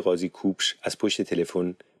 صدای قاضی کوبش از پشت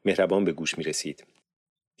تلفن مهربان به گوش می‌رسید.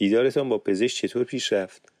 دیدارتان با پزشک چطور پیش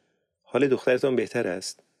رفت؟ حال دخترتان بهتر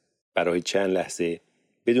است؟ برای چند لحظه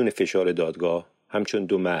بدون فشار دادگاه، همچون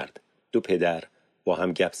دو مرد، دو پدر با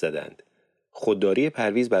هم گپ زدند. خودداری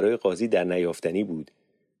پرویز برای قاضی در نیافتنی بود.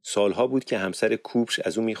 سالها بود که همسر کوبش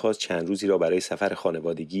از او می‌خواست چند روزی را برای سفر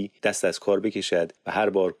خانوادگی دست از کار بکشد و هر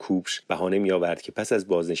بار کوبش بهانه می‌آورد که پس از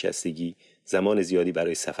بازنشستگی زمان زیادی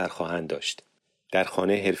برای سفر خواهند داشت. در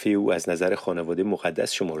خانه حرفه او از نظر خانواده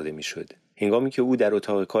مقدس شمرده می‌شد. هنگامی که او در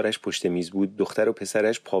اتاق کارش پشت میز بود، دختر و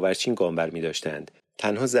پسرش پاورچین گام برمی‌داشتند.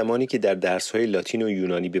 تنها زمانی که در درس‌های لاتین و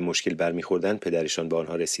یونانی به مشکل برمی‌خوردند پدرشان به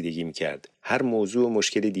آنها رسیدگی می‌کرد. هر موضوع و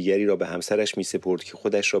مشکل دیگری را به همسرش می‌سپرد که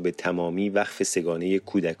خودش را به تمامی وقف سگانه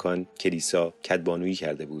کودکان، کلیسا، کدبانویی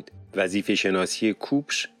کرده بود. وظیفه شناسی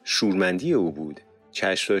کوبش شورمندی او بود.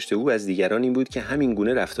 چشم داشته او از دیگران این بود که همین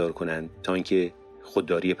گونه رفتار کنند تا اینکه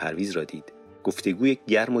خودداری پرویز را دید. گفتگوی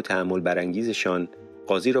گرم و تأمل برانگیزشان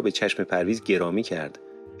قاضی را به چشم پرویز گرامی کرد.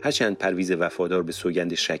 هرچند پرویز وفادار به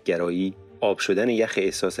سوگند شک‌گرایی، آب شدن یخ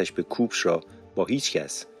احساسش به کوبش را با هیچ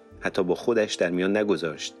کس، حتی با خودش، در میان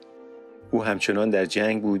نگذاشت. او همچنان در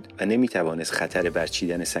جنگ بود و نمیتوانست خطر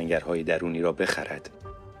برچیدن سنگرهای درونی را بخرد.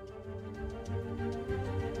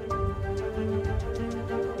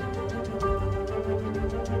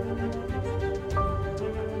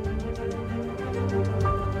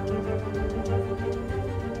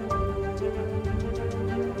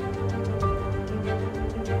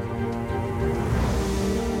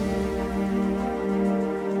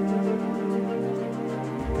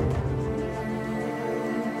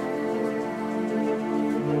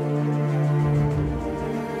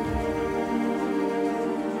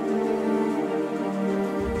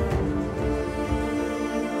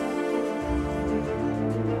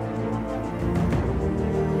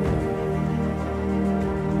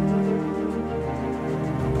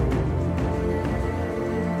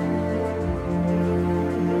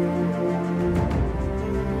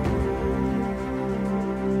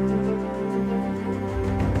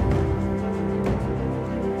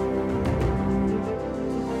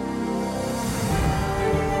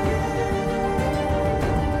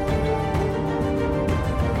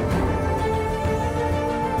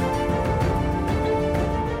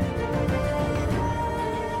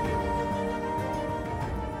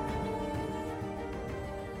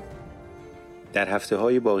 در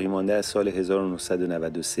هفته‌های باقی مانده از سال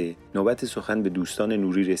 1993 نوبت سخن به دوستان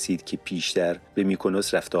نوری رسید که پیشتر به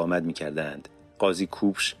میکنوس رفت آمد می‌کردند. قاضی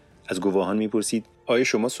کوپش از گواهان می‌پرسید آیا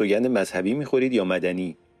شما سوگند مذهبی می‌خورید یا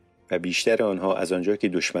مدنی؟ و بیشتر آنها از آنجا که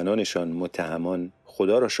دشمنانشان متهمان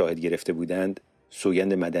خدا را شاهد گرفته بودند،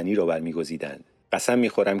 سوگند مدنی را برمی‌گزیدند. قسم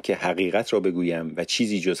می‌خورم که حقیقت را بگویم و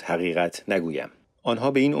چیزی جز حقیقت نگویم.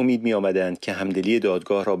 آنها به این امید می‌آمدند که همدلی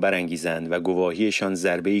دادگاه را برانگیزند و گواهیشان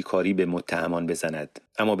ضربه‌ای کاری به متهمان بزند،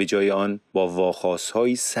 اما به جای آن با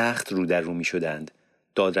واخواست‌هایی سخت رو در رو می‌شدند.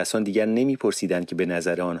 دادرسان دیگر نمی‌پرسیدند که به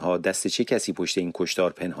نظر آنها دست چه کسی پشت این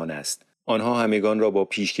کشتار پنهان است. آنها همگان را با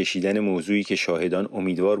پیش کشیدن موضوعی که شاهدان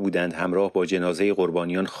امیدوار بودند همراه با جنازه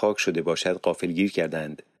قربانیان خاک شده باشد غافلگیر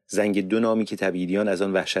کردند. زنگ 2 نامی که تبعیدیان از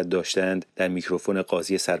آن وحشت داشتند در میکروفون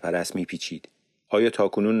قاضی سرپرست میپیچید. آیا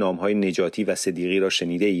تاکنون نام‌های نجاتی و صدیقی را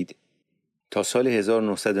شنیده اید؟ تا سال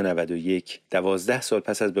 1991، 12 سال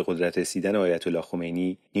پس از به قدرت رسیدن آیت الله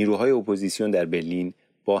خمینی، نیروهای اپوزیسیون در برلین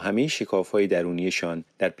با همه شکاف‌های درونیشان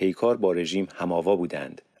در پیکار با رژیم هم‌آوا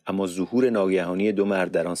بودند، اما ظهور ناگهانی 2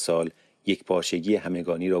 مرد در آن سال یک پارچگی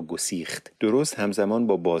همگانی را گسیخت. درست همزمان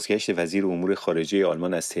با بازگشت وزیر امور خارجه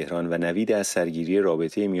آلمان از تهران و نوید از سرگیری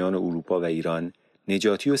رابطه میان اروپا و ایران،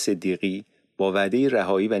 نجاتی و صدیقی با وعده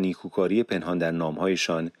رهایی و نیکوکاری پنهان در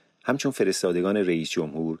نامهایشان همچون فرستادگان رئیس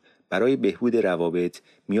جمهور برای بهبود روابط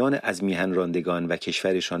میان از میهن راندگان و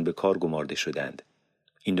کشورشان به کار گمارده شدند.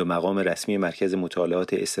 این 2 مقام رسمی مرکز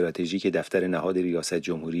مطالعات استراتژیک دفتر نهاد ریاست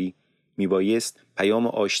جمهوری میبایست پیام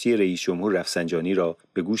آشتی رئیس جمهور رفسنجانی را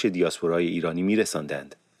به گوش دیاسپورای ایرانی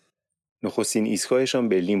میرساندند. نخستین ایستگاهشان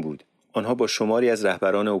برلین بود. آنها با شماری از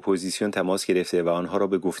رهبران اپوزیسیون تماس گرفته و آنها را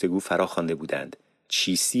به گفتگو فراخوانده بودند.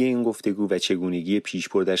 چیستی این گفتگو و چگونگی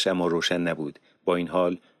پیشبردش اما روشن نبود. با این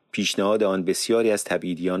حال پیشنهاد آن بسیاری از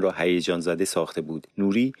تبعیدیان را هیجان زده ساخته بود.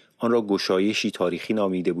 نوری آن را گشایشی تاریخی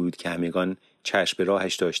نامیده بود که همگان چشم به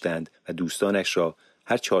راهش داشتند و دوستانش را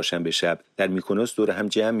هر چهارشنبه شب در میکنوس دور هم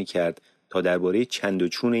جمع می‌کرد تا درباره چند و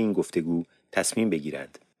چون این گفتگو تصمیم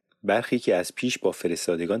بگیرند. برخی که از پیش با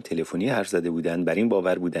فرستادگان تلفنی حرف زده بودند بر این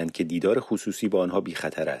باور بودند که دیدار خصوصی با آنها بی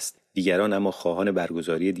خطر است. دیگران اما خواهان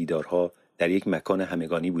برگزاری دیدارها در یک مکان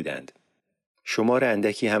همگانی بودند. شمار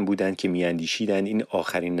اندکی هم بودند که میاندیشیدند این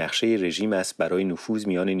آخرین نقشه رژیم است برای نفوذ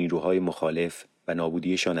میان نیروهای مخالف و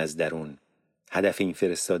نابودیشان از درون. هدف این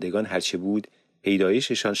فرستادگان هرچه بود،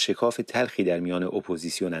 پیدایششان شکاف تلخی در میان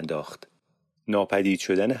اپوزیسیون انداخت. ناپدید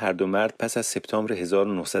شدن هر 2 مرد پس از سپتامبر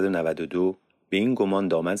 1992 به این گمان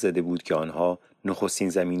دامن زده بود که آنها نخستین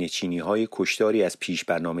زمین چینی‌های کشتاری از پیش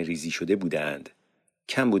برنامه ریزی شده بودند.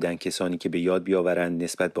 کم بودند کسانی که به یاد بیاورند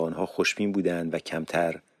نسبت به آنها خوشبین بودند و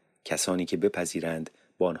کمتر کسانی که بپذیرند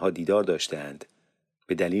با آنها دیدار داشتند.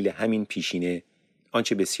 به دلیل همین پیشینه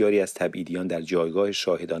آنچه بسیاری از تبعیدیان در جایگاه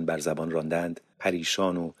شاهدان بر زبان راندند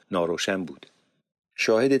پریشان و ناروشن بود.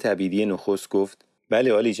 شاهد تبعیدی نخست گفت: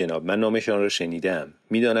 بله عالی جناب، من نامشان را شنیدم.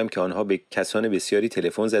 میدانم که آنها به کسان بسیاری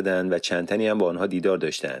تلفن زدند و چند تنی هم با آنها دیدار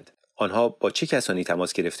داشتند. آنها با چه کسانی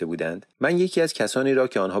تماس گرفته بودند؟ من یکی از کسانی را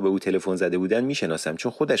که آنها به او تلفن زده بودند میشناسم،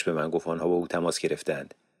 چون خودش به من گفت آنها با او تماس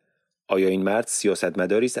گرفتند. آیا این مرد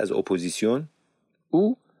سیاستمداری است از اپوزیسیون؟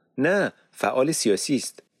 او؟ نه، فعال سیاسی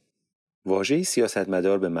است. واژه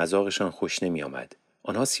سیاستمدار به مذاقشان خوش نمی آمد.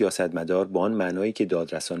 آنها سیاستمدار با آن معنایی که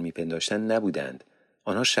دادرسان میپنداشتند نبودند.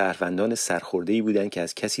 آنها شهروندان سرخورده‌ای بودند که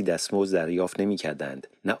از کسی دستمزد دریافت نمی‌کردند،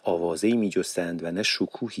 نه آوازه‌ای می‌جستند و نه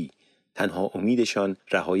شکوهی. تنها امیدشان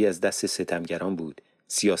رهایی از دست ستمگران بود.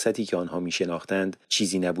 سیاستی که آنها می‌شناختند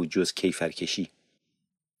چیزی نبود جز کیفرکشی.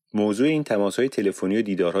 موضوع این تماس‌های تلفنی و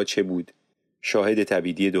دیدارها چه بود؟ شاهد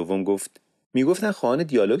تبعیدی دوم گفت: میگفتند خواهان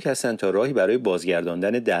دیالوگ هستند تا راهی برای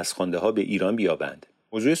بازگرداندن درس‌خوانده‌ها به ایران بیابند.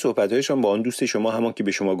 موضوع صحبت‌هایشان با آن دوست شما همان که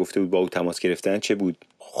به شما گفته بود با او تماس گرفتن چه بود؟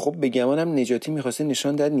 خب به گمانم نجاتی می‌خواسته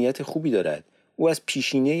نشان دهد نیت خوبی دارد. او از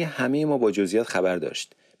پیشینه همه ما با جزئیات خبر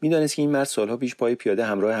داشت. می‌دانست که این مرد سالها پیش پای پیاده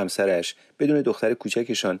همراه همسرش بدون دختر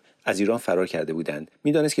کوچکشان از ایران فرار کرده بودند.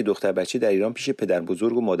 می‌دانست که دختر بچه در ایران پیش پدر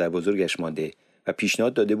بزرگ و مادر بزرگش مانده و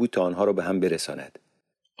پیشنهاد داده بود تا آنها را به هم برساند.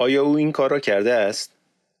 آیا او این کار را کرده است؟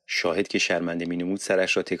 شاهد که شرمنده می‌نمود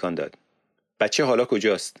سرش را تکان داد. بچه حالا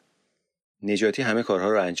کجاست؟ نجاتی همه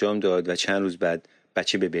کارها را انجام داد و چند روز بعد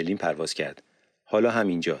بچه به برلین پرواز کرد. حالا هم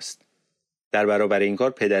اینجاست. در برابر این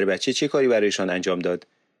کار پدر بچه چه کاری برایشان انجام داد؟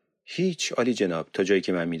 هیچ عالی جناب، تا جایی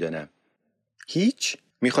که من میدانم. هیچ؟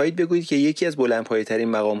 میخواهید بگویید که یکی از بلندپایه‌ترین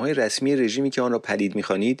مقام‌های رسمی رژیمی که آن را پلید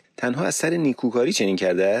می‌خوانید تنها از سر نیکوکاری چنین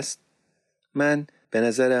کرده است؟ من به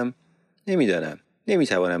نظرم نمیدانم.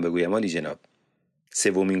 نمیتوانم بگویم عالی جناب.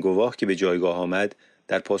 سومین گواه که به جایگاه آمد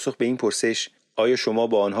در پاسخ به این پرسش آیا شما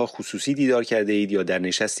با آنها خصوصی دیدار کرده اید یا در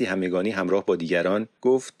نشستی همگانی همراه با دیگران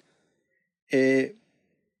گفت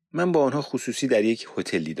من با آنها خصوصی در یک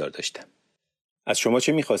هتل دیدار داشتم. از شما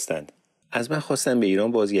چه می‌خواستند؟ از من خواستن به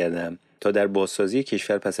ایران بازگردم تا در بازسازی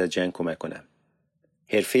کشور پس از جنگ کمک کنم.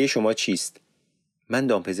 حرفه شما چیست؟ من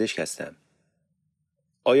دامپزشک هستم.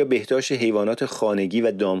 آیا بهداشت حیوانات خانگی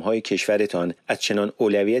و دامهای کشورتان از چنان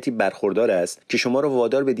اولویتی برخوردار است که شما را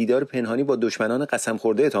وادار به دیدار پنهانی با دشمنان قسم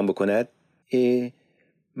خورده‌تان بکند؟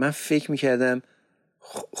 من فکر می‌کردم.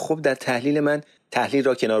 خب در تحلیل من تحلیل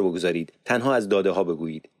را کنار بگذارید. تنها از داده ها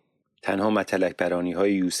بگویید. تنها متلک پرانی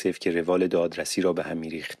های یوسف که روال دادرسی را به هم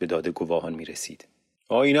می‌ریخت به داد گواهان می‌رسید.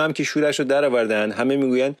 اینا هم که شورش رو در آوردن. همه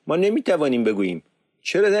میگویند ما نمی‌توانیم بگوییم.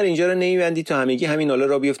 چرا در اینجا را نمی‌بندید تا همگی همین حالا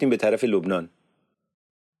را بیفتیم به طرف لبنان؟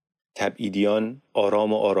 تبعیدیان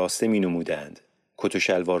آرام و آراسته می‌نمودند. کت و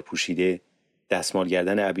شلوار پوشیده، دستمال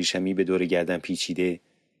گردن ابریشمی به دور گردن پیچیده،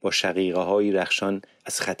 با شقیقه‌های رخشان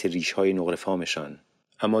از خط ریش‌های نقره‌فامشان.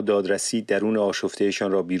 اما دادرسی درون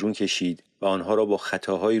آشفتهشان را بیرون کشید و آنها را با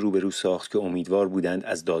خطاهایی روبرو ساخت که امیدوار بودند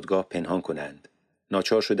از دادگاه پنهان کنند.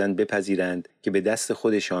 ناچار شدند بپذیرند که به دست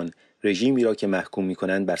خودشان رژیمی را که محکوم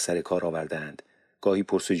می‌کنند بر سر کار آوردند. گاهی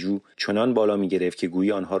پرسجو چنان بالا می‌گرفت که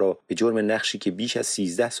گویی آنها را به جرم نقشی که بیش از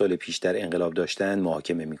 13 سال پیش در انقلاب داشتند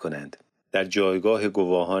محاکمه می‌کنند. در جایگاه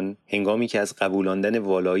گواهان هنگامی که از قبولاندن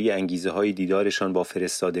والایی انگیزه‌های دیدارشان با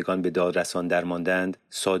فرستادگان به دادرسان درماندند،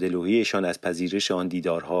 ساده‌لوحی‌شان از پذیرش آن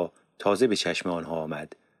دیدارها تازه به چشم آنها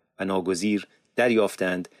آمد و ناگزیر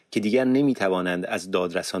دریافتند که دیگر نمی‌توانند از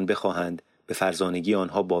دادرسان بخواهند به فرزانگی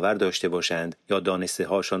آنها باور داشته باشند یا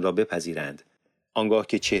دانسته‌هاشان را بپذیرند. آنگاه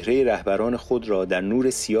که چهره رهبران خود را در نور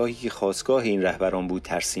سیاهی که خاستگاه این رهبران بود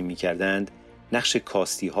ترسیم می‌کردند، نقش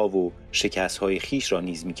کاستی‌ها و شکست‌های خیش را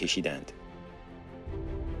نیز می‌کشیدند.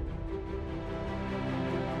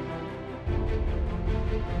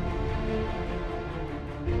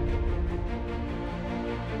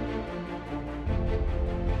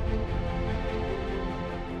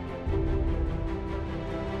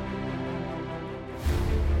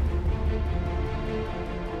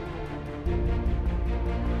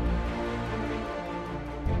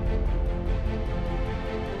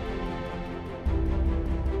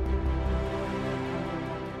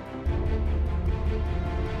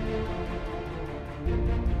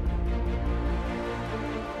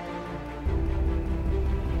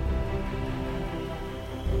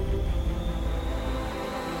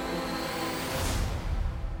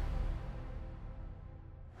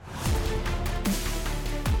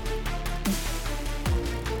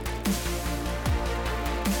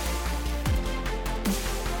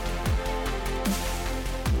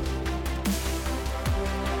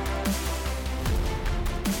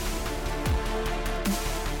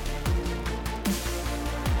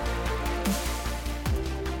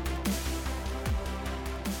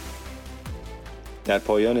 در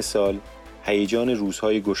پایان سال هیجان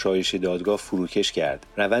روزهای گشایش دادگاه فروکش کرد.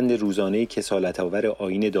 روند روزانه کسالت‌آور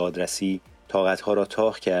آیین دادرسی طاقت‌ها را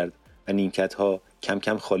تاق کرد و نیمکت‌ها کم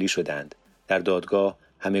کم خالی شدند. در دادگاه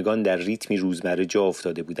همگان در ریتمی روزمره جا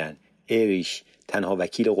افتاده بودند. اریش تنها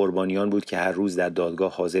وکیل قربانیان بود که هر روز در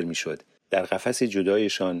دادگاه حاضر می‌شد. در قفس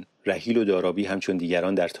جدایشان رحیل و دارابی همچون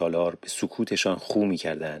دیگران در تالار به سکوتشان خو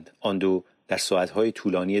می‌کردند. آن دو در ساعت‌های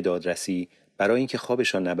طولانی دادرسی برای اینکه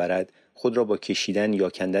خوابشان نبرد خود را با کشیدن یا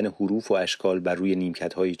کندن حروف و اشکال بر روی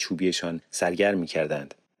نیمکت‌های چوبیشان سرگرم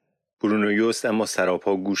می‌کردند. برونو یوست اما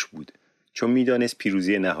سراپا گوش بود، چون می‌دانست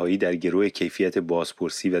پیروزی نهایی در گرو کیفیت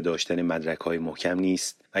بازپرسی و داشتن مدرک‌های محکم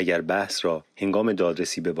نیست. اگر بحث را هنگام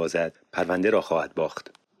دادرسی ببازد، پرونده را خواهد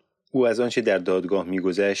باخت. او از آنچه در دادگاه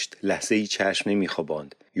می‌گذشت لحظه‌ای چشم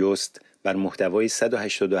نمی‌خواباند. یوست بر محتوای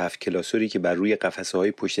 187 کلاسوری که بر روی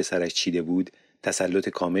قفسه‌های پشت سرش چیده بود تسلط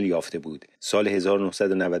کامل یافته بود. سال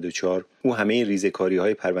 1994 او همه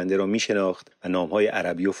ریزه‌کاری‌های پرونده را می‌شناخت و نام‌های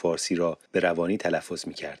عربی و فارسی را به روانی تلفظ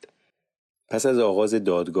می‌کرد. پس از آغاز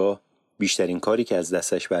دادگاه بیشترین کاری که از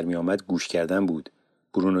دستش برمی‌آمد گوش کردن بود.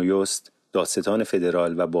 برونو یوست، دادستان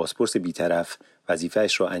فدرال و بازپرس بی‌طرف،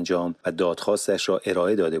 وظیفه‌اش را انجام و دادخواستش را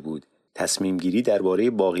ارائه داده بود. تصمیم گیری درباره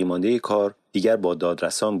باقی مانده کار دیگر با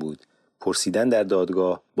دادرسان بود. پرسیدن در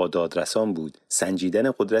دادگاه با دادرسان بود.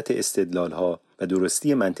 سنجیدن قدرت استدلال‌ها و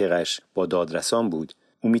درستی منطقش با دادرسان بود.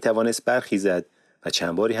 او می‌توانست برخیزد و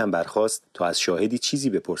چند باری هم برخاست تا از شاهدی چیزی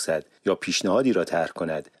بپرسد یا پیشنهادی را طرح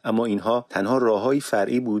کند، اما اینها تنها راه‌های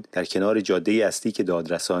فرعی بود در کنار جاده اصلی که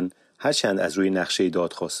دادرسان هرچند از روی نقشه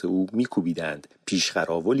دادخواست او می‌کوبیدند.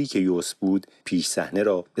 پیشقراولی که یوست بود پیش صحنه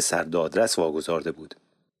را به سردادرس واگذارده بود.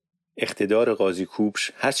 اقتدار قاضی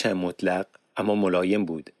کوبش هرچند مطلق اما ملایم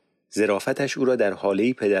بود. ظرافتش او را در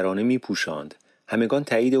حاله‌ای پدرانه می‌پوشاند. همگان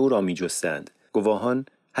تایید او را می‌جستند. گواهان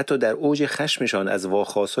حتی در اوج خشمشان از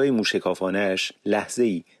واخواس‌های موشکافانه‌اش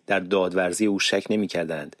لحظه‌ای در دادورزی او شک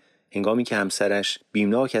نمی‌کردند. هنگامی که همسرش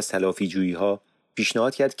بیمناک از تلافی‌جویی‌ها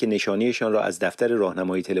پیشنهاد کرد که نشانیشان را از دفتر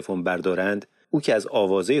راهنمایی تلفن بردارند، او که از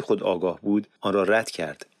آوازه خود آگاه بود آن را رد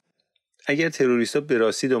کرد. اگر تروریست‌ها به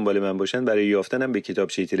راستی دنبال من باشند، برای یافتنم به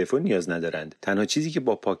کتابچه تلفن نیاز ندارند. تنها چیزی که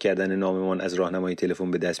با پاک کردن ناممان از راهنمای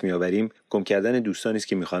تلفن به دست می‌آوریم، گم کردن دوستانی است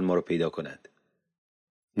که می‌خواهند ما را پیدا کنند.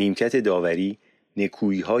 نیمکت داوری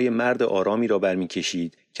نکویی‌های مرد آرامی را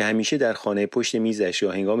برمی‌کشید که همیشه در خانه پشت میزش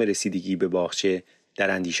یا هنگام رسیدگی به باغچه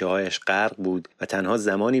در اندیشه‌هایش غرق بود و تنها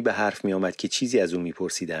زمانی به حرف می‌آمد که چیزی از او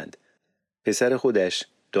می‌پرسیدند. پسر خودش،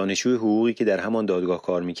 دانشجوی حقوقی که در همان دادگاه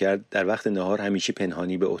کار می‌کرد، در وقت نهار همیشه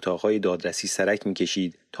پنهانی به اتاق‌های دادرسی سرک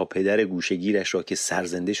می‌کشید تا پدر گوشه‌گیرش را که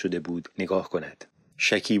سرزنده شده بود نگاه کند.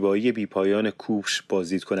 شکیبایی بی‌پایان کوبش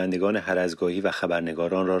بازدید کنندگان هر ازگاهی و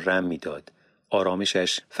خبرنگاران را رم می‌داد.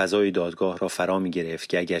 آرامشش فضای دادگاه را فرا می‌گرفت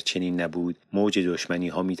که اگر چنین نبود، موج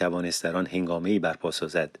دشمنی‌ها می‌توانست در آن هنگامه‌ای برپا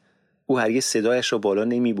سازد. او هرگز صدایش را بالا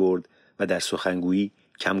نمی‌برد و در سخنگویی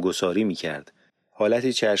کم‌گساری می‌کرد. حالت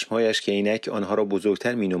چشمهایش که اینک آنها را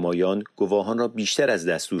بزرگتر می‌نمایاند، گواهان را بیشتر از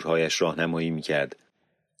دستورهایش راهنمایی می‌کرد.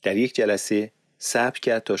 در یک جلسه صبر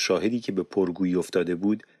کرد تا شاهدی که به پرگویی افتاده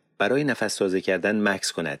بود برای نفس تازه کردن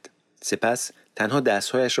مکث کند. سپس تنها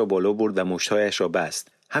دستهایش را بالا برد و مشت‌هایش را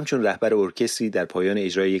بست، همچون رهبر ارکستری در پایان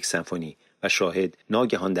اجرای یک سمفونی، و شاهد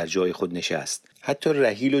ناگهان در جای خود نشست. حتی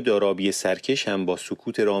رحیل و دارابی سرکش هم با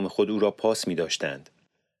سکوت رام خود او را پاس می‌داشتند.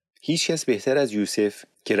 هیچ کس بهتر از یوسف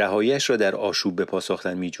که رهایی‌اش را در آشوب به پا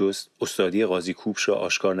ساختن می‌جست، استادی قاضی کوبش را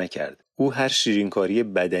آشکار نکرد. او هر شیرینکاری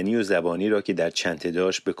بدنی و زبانی را که در چنته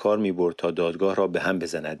داشت به کار می‌برد تا دادگاه را به هم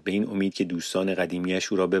بزند، به این امید که دوستان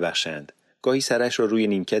قدیمی‌اش او را ببخشند. گاهی سرش را روی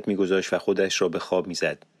نیمکت می‌گذاشت و خودش را به خواب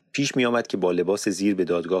می‌زد. پیش می‌آمد که با لباس زیر به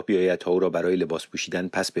دادگاه بیاید تا او را برای لباس پوشیدن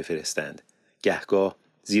پس بفرستند. گهگاه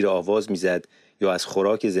زیر آواز می‌زد یا از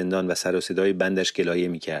خوراک زندان و سر و صدای بندش گلایه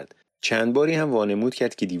می‌کرد. چند باری هم وانمود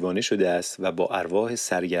کرد که دیوانه شده است و با ارواح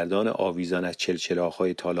سرگردان آویزان از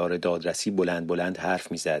چلچلاق‌های تالار دادرسی بلند بلند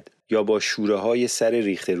حرف می‌زد یا با شوره‌های سر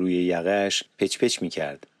ریخته روی یقه‌اش پچ پچ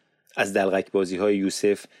می‌کرد. از دلقک بازی‌های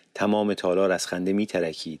یوسف تمام تالار از خنده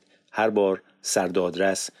می‌ترکید. هر بار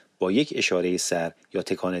سردادرس با یک اشاره سر یا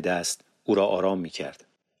تکان دست او را آرام می‌کرد.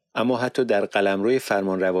 اما حتی در قلمرو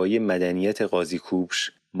فرمانروایی مدنیت قاضی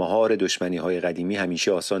کوبش، مهار دشمنی‌های قدیمی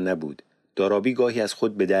همیشه آسان نبود. دارابی گاهی از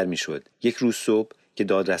خود به در می‌شد. یک روز صبح که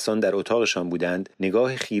دادرسان در اتاقشان بودند،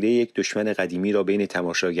 نگاه خیره یک دشمن قدیمی را بین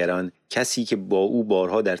تماشاگران، کسی که با او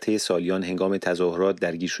بارها در طی سالیان هنگام تظاهرات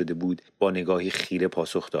درگیر شده بود، با نگاهی خیره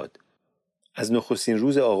پاسخ داد. از نخستین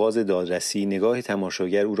روز آغاز دادرسی نگاه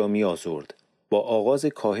تماشاگر او را می‌آزرد. با آغاز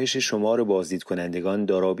کاهش شمار بازدید کنندگان،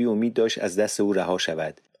 دارابی امید داشت از دست او رها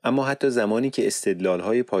شود. اما حتی زمانی که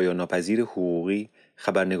استدلال‌های پایان ناپذیر حقوقی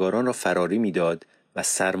خبرنگاران را فراری می‌داد و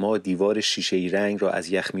سرما دیوار شیشه‌ای رنگ را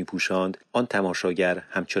از یخ می‌پوشاند، آن تماشاگر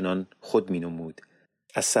همچنان خود می‌نمود.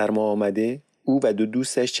 از سرما آمده، او و دو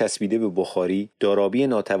دوستش چسبیده به بخاری، دارابی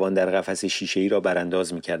ناتوان در قفس شیشه‌ای را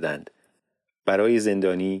برانداز می‌کردند. برای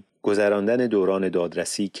زندانی، گذراندن دوران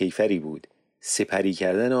دادرسی کیفری بود. سپری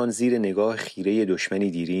کردن آن زیر نگاه خیره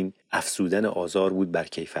دشمنی دیرین، افزودن آزار بود بر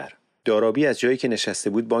کیفر. دارابی از جایی که نشسته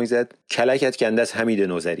بود بانگ زد: کلکت کنده از حمید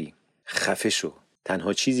نوذری. خفه شو.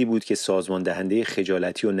 تنها چیزی بود که سازمان دهنده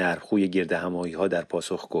خجالتی و نرخوی گردهمایی‌ها در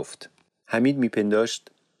پاسخ گفت. حمید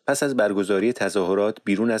میپنداشت پس از برگزاری تظاهرات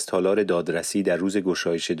بیرون از تالار دادرسی در روز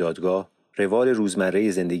گشایش دادگاه، روال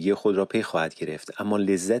روزمره زندگی خود را پی خواهد گرفت، اما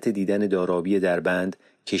لذت دیدن دارابی در بند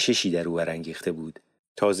کششی در او برانگیخته بود.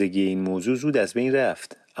 تازگی این موضوع زود از بین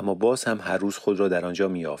رفت، اما باز هم هر روز خود را در آنجا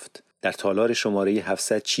می‌یافت. در تالار شماره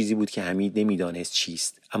 700 چیزی بود که حمید نمی‌دانست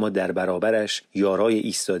چیست، اما در برابرش یارای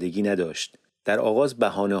ایستادگی نداشت. در آغاز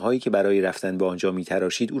بهانه‌هایی که برای رفتن به آنجا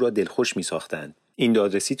می‌تراشید او را دلخوش می‌ساختند. این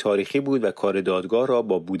دادرسی تاریخی بود و کار دادگاه را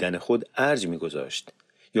با بودن خود ارج می‌گذاشت.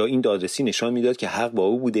 یا این دادرسی نشان می‌داد که حق با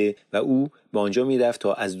او بوده و او به آنجا می‌رفت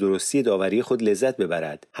تا از درستی داوری خود لذت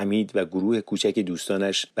ببرد. حمید و گروه کوچک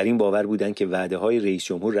دوستانش بر این باور بودند که وعده‌های رئیس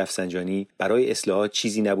جمهور رفسنجانی برای اصلاحات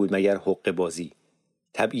چیزی نبود مگر حقه بازی.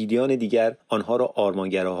 تبعیدیان دیگر آنها را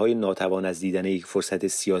آرمانگراهای ناتوان از دیدن یک فرصت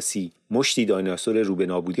سیاسی، مشتی دایناسور رو به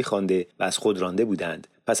نابودی خوانده و از خود رانده بودند.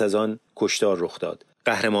 پس از آن کشتار رخ داد.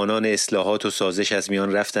 قهرمانان اصلاحات و سازش از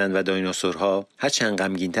میان رفتند و دایناسورها هرچند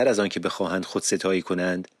غمگین‌تر از آن که بخواهند خودستایی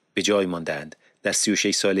کنند به جای ماندند. در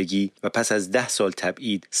 36 سالگی و پس از 10 سال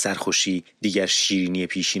تبعید، سرخوشی دیگر شیرینی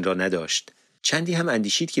پیشین را نداشت. چندی هم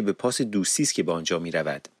اندیشید که به پاس دوستی است که به آنجا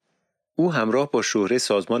می‌رود. او همراه با شهره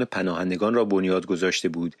سازمان پناهندگان را بنیاد گذاشته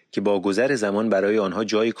بود که با گذر زمان برای آنها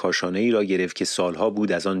جای کاشانه‌ای را گرفت که سالها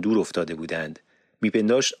بود از آن دور افتاده بودند.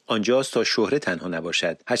 میپنداشت آنجاست تا شهره تنها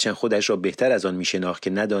نباشد، هرچند خودش را بهتر از آن میشناخت که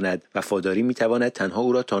نداند وفاداری میتواند تنها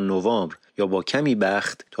او را تا نوامبر یا با کمی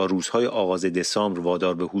بخت تا روزهای آغاز دسامبر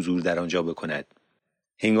وادار به حضور در آنجا بکند.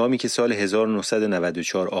 هنگامی که سال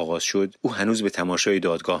 1994 آغاز شد، او هنوز به تماشای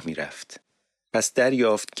دادگاه میرفت. پس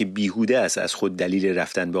دریافت که بیهوده است از خود دلیل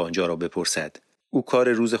رفتن به آنجا را بپرسد. او کار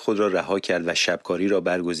روز خود را رها کرد و شبکاری را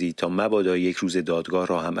برگزید تا مبادا یک روز دادگاه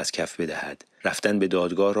را هم از کف بدهد. رفتن به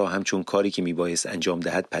دادگاه را همچون کاری که میبایست انجام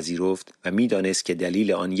دهد پذیرفت و میدانست که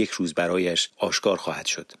دلیل آن یک روز برایش آشکار خواهد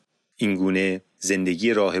شد. اینگونه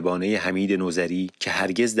زندگی راهبانه حمید نوذری که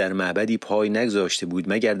هرگز در معبدی پای نگذاشته بود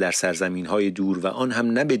مگر در سرزمین‌های دور و آن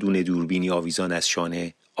هم نه بدون دوربینی آویزان از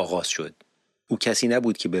شانه آغاز شد. او کسی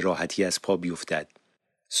نبود که به راحتی از پا بیفتد.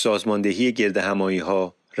 سازماندهی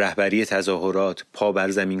گردهمایی‌ها، رهبری تظاهرات، پا بر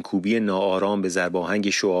زمین کوبی ناآرام به ضرباهنگ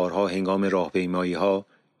شعارها هنگام راهپیمایی‌ها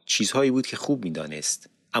چیزهایی بود که خوب می‌دانست،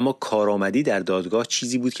 اما کارآمدی در دادگاه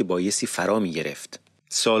چیزی بود که بایستی فرا می‌گرفت.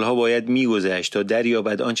 سالها باید می‌گذشت تا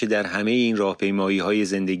دریابد آنچه در همه این راهپیمایی‌های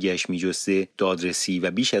زندگیش می‌جسته دادرسی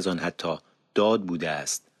و بیش از آن حتی داد بوده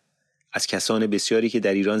است. از کسان بسیاری که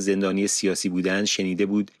در ایران زندانی سیاسی بودند شنیده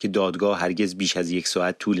بود که دادگاه هرگز بیش از 1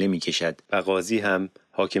 ساعت طول نمی‌کشد و قاضی هم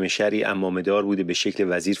حاکم شرعی عمامه‌دار بوده به شکل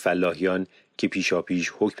وزیر فلاحیان که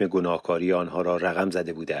پیشاپیش حکم گناهکاری آنها را رقم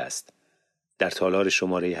زده بوده است. در تالار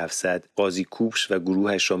شماره 700 قاضی کوپش و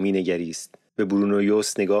گروهش را می‌نگریست، به برونو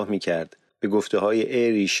یوست نگاه می‌کرد، به گفته‌های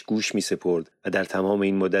ایریش گوش می‌سپرد و در تمام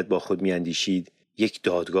این مدت با خود می‌اندیشید یک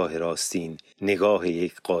دادگاه راستین، نگاه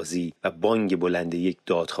یک قاضی و بانگ بلند یک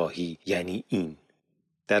دادخواهی یعنی این.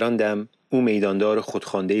 در آن دم او میداندار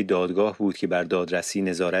خودخوانده دادگاه بود که بر دادرسی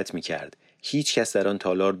نظارت می‌کرد. هیچ کس در آن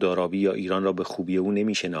تالار دارابی یا ایران را به خوبی او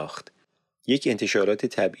نمی‌شناخت. یک انتشارات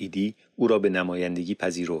تبعیدی او را به نمایندگی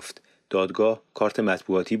پذیرفت. دادگاه کارت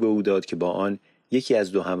مطبوعاتی به او داد که با آن یکی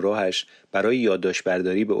از 2 همراهش برای یادداشت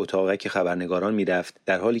برداری به اتاقک خبرنگاران می‌رفت،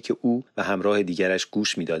 در حالی که او و همراه دیگرش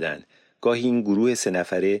گوش می‌دادند. گاهی این گروه 3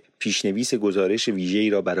 نفره پیشنویس گزارش ویژه‌ای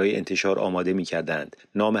را برای انتشار آماده می‌کردند.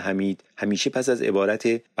 نام حمید همیشه پس از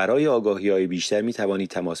عبارت برای آگاهی‌های بیشتر می‌توانید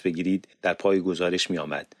تماس بگیرید در پای گزارش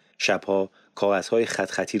می‌آمد. شبها کاغذهای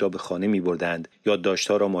خطی را به خانه می‌بردند،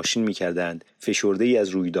 یادداشت‌ها را ماشین می‌کردند، فشرده‌ای از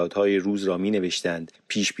رویدادهای روز را می‌نوشتند،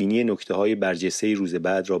 پیشبینی نکته‌های برجسته روز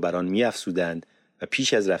بعد را بر آن می‌افزودند و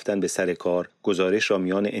پیش از رفتن به سر کار گزارش را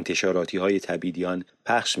میان انتشاراتی‌های تبعیدیان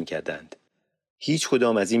پخش می‌کردند. هیچ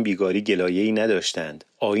کدام از این بیگاری گلایه‌ای نداشتند.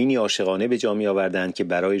 آیینی عاشقانه به جا می‌آوردند که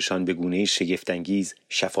برایشان به گونه‌ای شگفت‌انگیز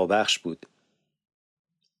شفابخش بود.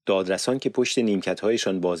 دادرسان که پشت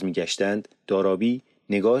نیمکت‌هایشان باز می‌گشتند، دارابی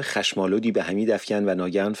نگاه خشمالودی به حمید افکند و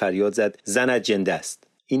ناگهان فریاد زد: زنت جنده است.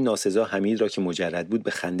 این ناسزا حمید را که مجرد بود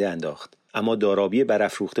به خنده انداخت، اما دارابی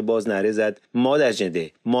برافروخته باز نعره زد: مادر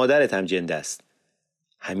جنده، مادرت هم جنده است.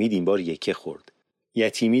 حمید این بار یکه خورد.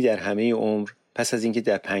 یتیمی در همه عمر پس از اینکه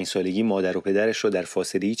در 5 سالگی مادر و پدرش را در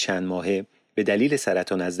فاصله چند ماهه به دلیل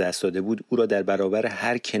سرطان از دست داده بود، او را در برابر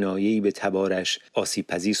هر کنایه‌ای به تبارش آسیب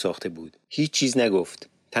پذیر ساخته بود. هیچ چیز نگفت،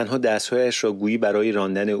 تنها دستهایش را گویی برای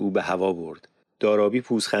راندن او به هوا برد. دارابی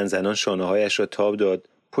پوزخند زنان شانه‌هایش را تاب داد،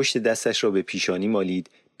 پشت دستش را به پیشانی مالید،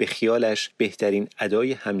 به خیالش بهترین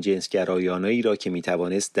ادای همجنسگرایانه‌ای را که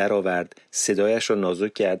میتوانست درآورد، صدایش را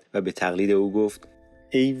نازک کرد و به تقلید او گفت: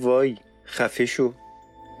 ای وای، خفه شو.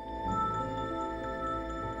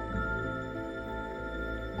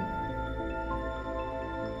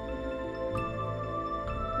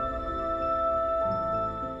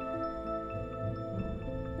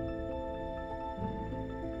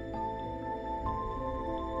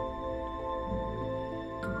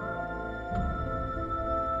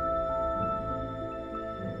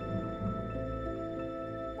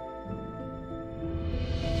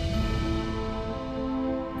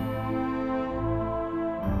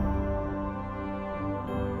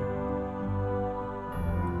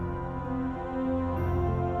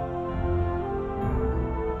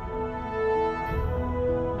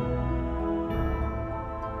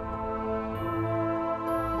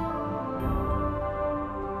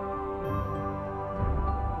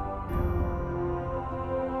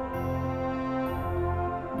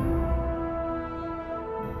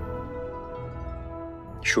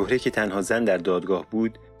 شهره که تنها زن در دادگاه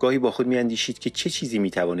بود، گاهی با خود می‌اندیشید که چه چیزی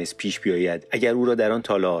می‌توانست پیش بیاید اگر او را در آن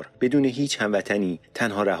تالار بدون هیچ هموطنی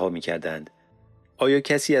تنها رها می‌کردند. آیا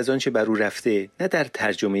کسی از آنچه بر او رفته، نه در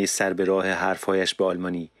ترجمه سر به راه حرف‌هایش به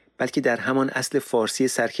آلمانی، بلکه در همان اصل فارسی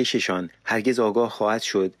سرکششان هرگز آگاه خواهد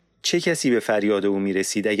شد؟ چه کسی به فریاد او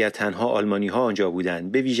می‌رسید اگر تنها آلمانی‌ها آنجا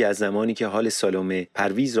بودند، به ویژه از زمانی که حال سالومه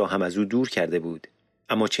پرویز را هم از او دور کرده بود؟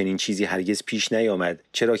 اما چنین چیزی هرگز پیش نیامد،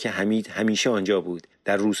 چرا که حمید همیشه آنجا بود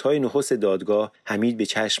در روزهای نخست دادگاه حمید به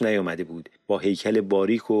چشم نیامده بود. با هیکل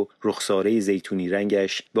باریک و رخساره زیتونی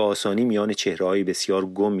رنگش به آسانی میان چهره‌های بسیار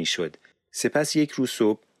گم میشد. سپس یک روز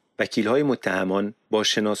صبح وکیل‌های متهمان با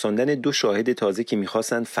شناساندن 2 شاهد تازه که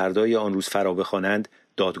می‌خواستند فردای آن روز فرا بخوانند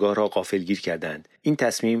دادگاه را غافلگیر کردند. این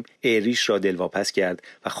تصمیم اریش را دلواپس کرد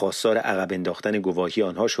و خواستار عقب انداختن گواهی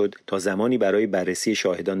آنها شد تا زمانی برای بررسی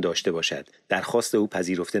شاهدان داشته باشد. درخواست او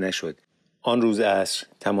پذیرفته نشد. آن روز عصر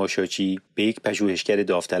تماشاچی به یک پژوهشگر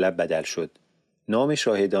داوطلب بدل شد. نام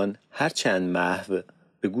شاهدان هرچند محو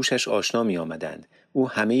به گوشش آشنا می آمدند. او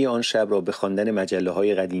همه آن شب را به خواندن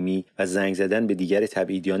مجله‌های قدیمی و زنگ زدن به دیگر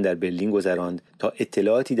تبعیدیان در برلین گذراند تا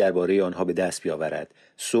اطلاعاتی درباره آنها به دست بیاورد.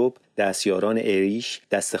 صبح دستیاران اریش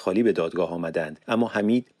دست خالی به دادگاه آمدند، اما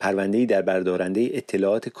حمید پرونده‌ای در بردارنده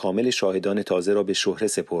اطلاعات کامل شاهدان تازه را به شهره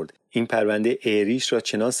سپرد. این پرونده اریش را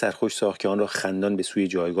چنان سرخوش ساخت که آن را خندان به سوی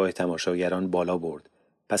جایگاه تماشاگران بالا برد.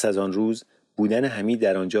 پس از آن روز بودن حمید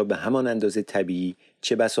در آنجا به همان اندازه طبیعی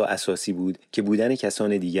چه بسا اساسی بود که بودن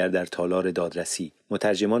کسان دیگر در تالار دادرسی.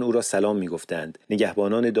 مترجمان او را سلام می‌گفتند.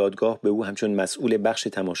 نگهبانان دادگاه به او همچون مسئول بخش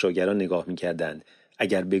تماشاگران نگاه می‌کردند.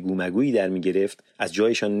 اگر بگو مگویی در می‌گرفت از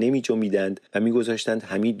جایشان نمی‌جنبیدند و می‌گذاشتند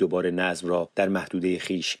حمید دوباره نظم را در محدوده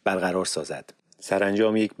خیش برقرار سازد.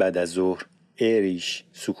 سرانجام یک بعد از ظهر اریش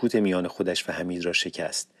سکوت میان خودش و حمید را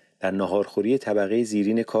شکست. در ناهارخوری طبقه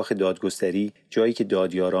زیرین کاخ دادگستری، جایی که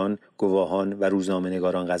دادیاران، گواهان و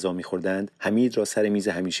روزنامه‌نگاران غذا می‌خوردند، حمید را سر میز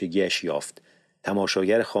همیشگی‌اش یافت.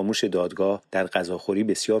 تماشاگر خاموش دادگاه در غذاخوری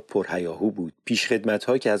بسیار پرهیاهو بود.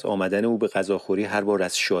 پیشخدمت‌ها که از آمدن او به غذاخوری هر بار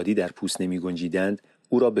از شادی در پوست نمی‌گنجیدند،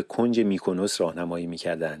 او را به کنج میکونوس راهنمایی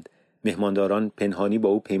می‌کردند. مهمانداران پنهانی با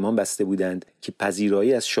او پیمان بسته بودند که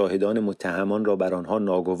پذیرایی از شاهدان متهمان را بر آنها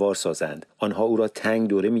ناگوار سازند. آنها او را تنگ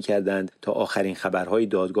دوره می‌کردند تا آخرین خبرهای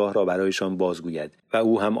دادگاه را برایشان بازگوید و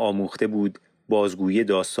او هم آموخته بود بازگویی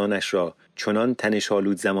داستانش را چنان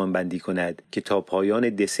تنش‌آلود زمان بندی کند که تا پایان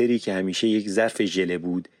دسری که همیشه یک ظرف ژله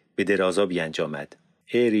بود به درازا بیانجامد.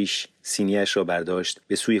 اریش سینیش را برداشت،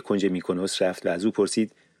 به سوی کنج میکونوس رفت و از او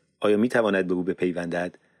پرسید آیا می‌تواند به او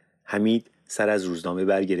بپیوندد؟ حمید سر از روزنامه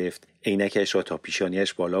برگرفت، عینکش را تا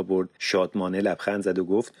پیشانیش بالا برد، شادمانه لبخند زد و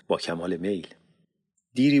گفت با کمال میل.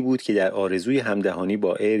 دیری بود که در آرزوی همدهانی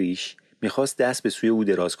با اریش میخواست دست به سوی او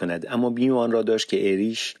دراز کند، اما بیم آن را داشت که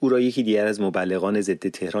اریش او را یکی دیگر از مبلغان ضد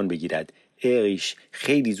تهران بگیرد. اریش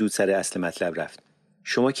خیلی زود سر اصل مطلب رفت.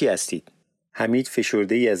 شما کی هستید؟ حمید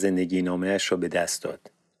فشرده‌ای از زندگی نامه‌اش را به دست داد.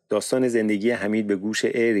 داستان زندگی حمید به گوش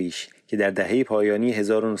اریش که در دهه پایانی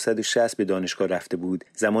 1960 به دانشگاه رفته بود،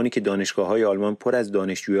 زمانی که دانشگاه‌های آلمان پر از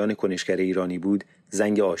دانشجویان کنشگر ایرانی بود،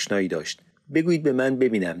 زنگ آشنایی داشت. بگویید به من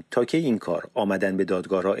ببینم تا کی این کار آمدن به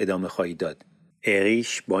دادگاه را ادامه خواهید داد؟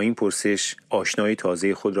 اریش با این پرسش آشنای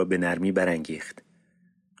تازه خود را به نرمی برانگیخت.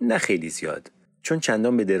 نه خیلی زیاد، چون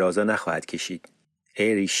چندان به درازا نخواهد کشید.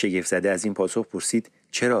 اریش شگفت زده از این پاسخ پرسید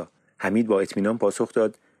چرا؟ حمید با اطمینان پاسخ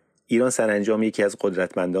داد ایران سرانجام یکی از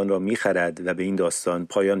قدرتمندان را می‌خرد و به این داستان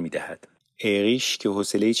پایان می‌دهد. اریش که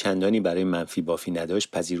حوصله چندانی برای منفی بافی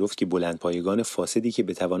نداشت پذیرفت که بلندپایگان فاسدی که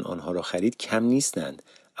بتوان آنها را خرید کم نیستند،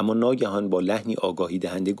 اما ناگهان با لحنی آگاهی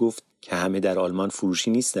دهنده گفت که همه در آلمان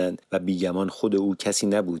فروشی نیستند و بیگمان خود او کسی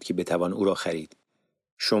نبود که بتوان او را خرید.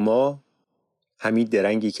 شما؟ حمید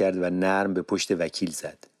درنگی کرد و نرم به پشت وکیل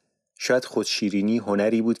زد. شاید خودشیرینی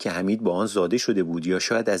هنری بود که حمید با آن زاده شده بود، یا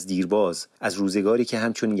شاید از دیرباز، از روزگاری که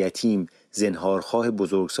همچون یتیم زنهارخواه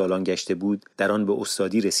بزرگسالان گشته بود، در آن به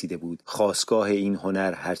استادی رسیده بود. خاستگاه این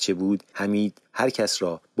هنر هرچه بود، حمید هر کس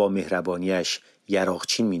را با مهربانیش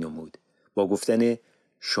یراقچین می‌نمود. با گفتن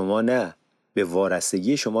شما نه، به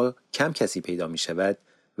وارستگی شما کم کسی پیدا می شود،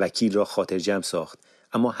 وکیل را خاطر جمع ساخت.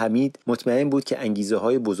 اما حمید مطمئن بود که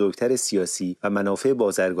انگیزه‌های بزرگتر سیاسی و منافع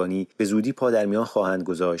بازرگانی به زودی پا در میان خواهند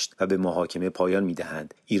گذاشت و به محاکمه پایان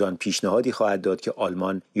می‌دهند. ایران پیشنهادی خواهد داد که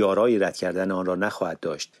آلمان یارای رد کردن آن را نخواهد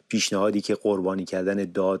داشت، پیشنهادی که قربانی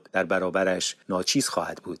کردن داد در برابرش ناچیز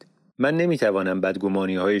خواهد بود. من نمیتوانم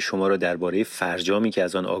بدگمانی‌های شما را درباره فرجامی که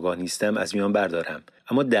از آن آگاه نیستم از میان بردارم،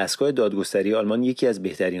 اما دستگاه دادگستری آلمان یکی از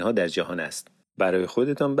بهترین‌ها در جهان است. برای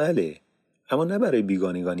خودتان بله، اما نه برای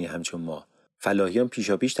بیگانگانی همچون ما. فلاحیان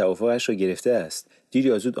پیشاپیش توافقش را گرفته است. دیر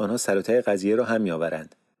یا زود آنها سر و ته قضیه را هم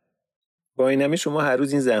می‌آورند. با این همه شما هر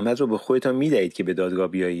روز این زحمت را به خودتان می‌دهید که به دادگاه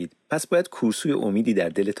بیایید، پس باید کورسوی امیدی در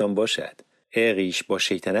دلتان باشد. اریش با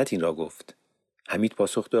شیطنت این را گفت. حمید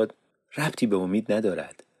پاسخ داد: ربطی به امید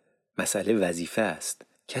ندارد. مسئله وظیفه است.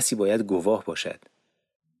 کسی باید گواه باشد.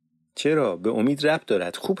 چرا؟ به امید ربط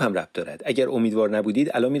دارد، خوب هم ربط دارد. اگر امیدوار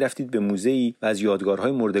نبودید الان می‌رفتید به موزه‌ای و از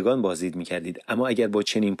یادگارهای مردگان بازدید می‌کردید، اما اگر با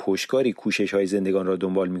چنین پشتکاری کوشش‌های زندگان را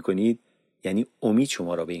دنبال می‌کنید، یعنی امید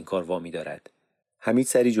شما را به این کار وامی دارد. حمید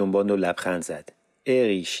سری جنباند و لبخند زد.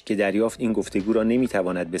 اغیش که دریافت این گفتگو را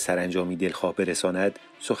نمیتواند به سرانجامی دلخواه برساند،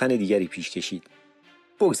 سخن دیگری پیش کشید.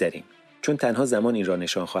 بگذریم، چون تنها زمان این را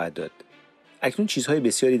نشان خواهد داد. اکنون چیزهای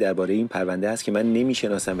بسیاری درباره این پرونده است که من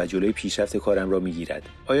نمیشناسم و جلوی پیشرفت کارم را میگیرد.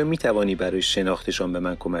 آیا میتوانی برای شناختشان به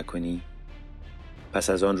من کمک کنی؟ پس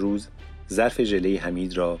از آن روز ظرف ژله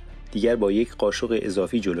حمید را دیگر با یک قاشق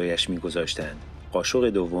اضافی جلویش میگذاشتند. قاشق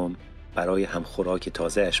دوم برای همخوراک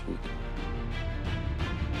تازه‌اش بود.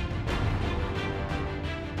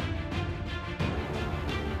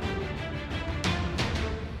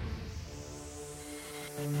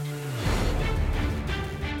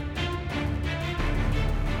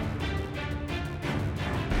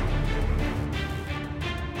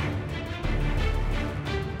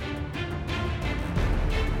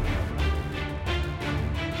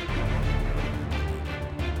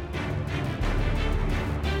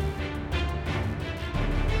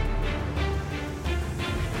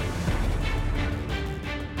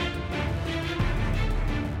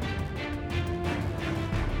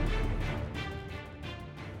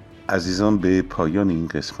 عزیزان، به پایان این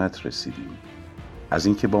قسمت رسیدیم. از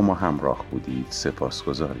اینکه با ما همراه بودید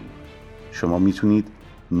سپاسگزاریم. شما میتونید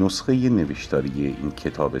نسخه نوشتاری این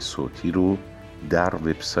کتاب صوتی رو در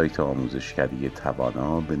وبسایت آموزشکده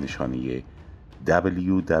توانا به نشانی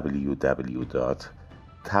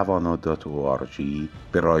www.tavana.org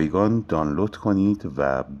به رایگان دانلود کنید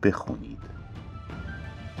و بخونید.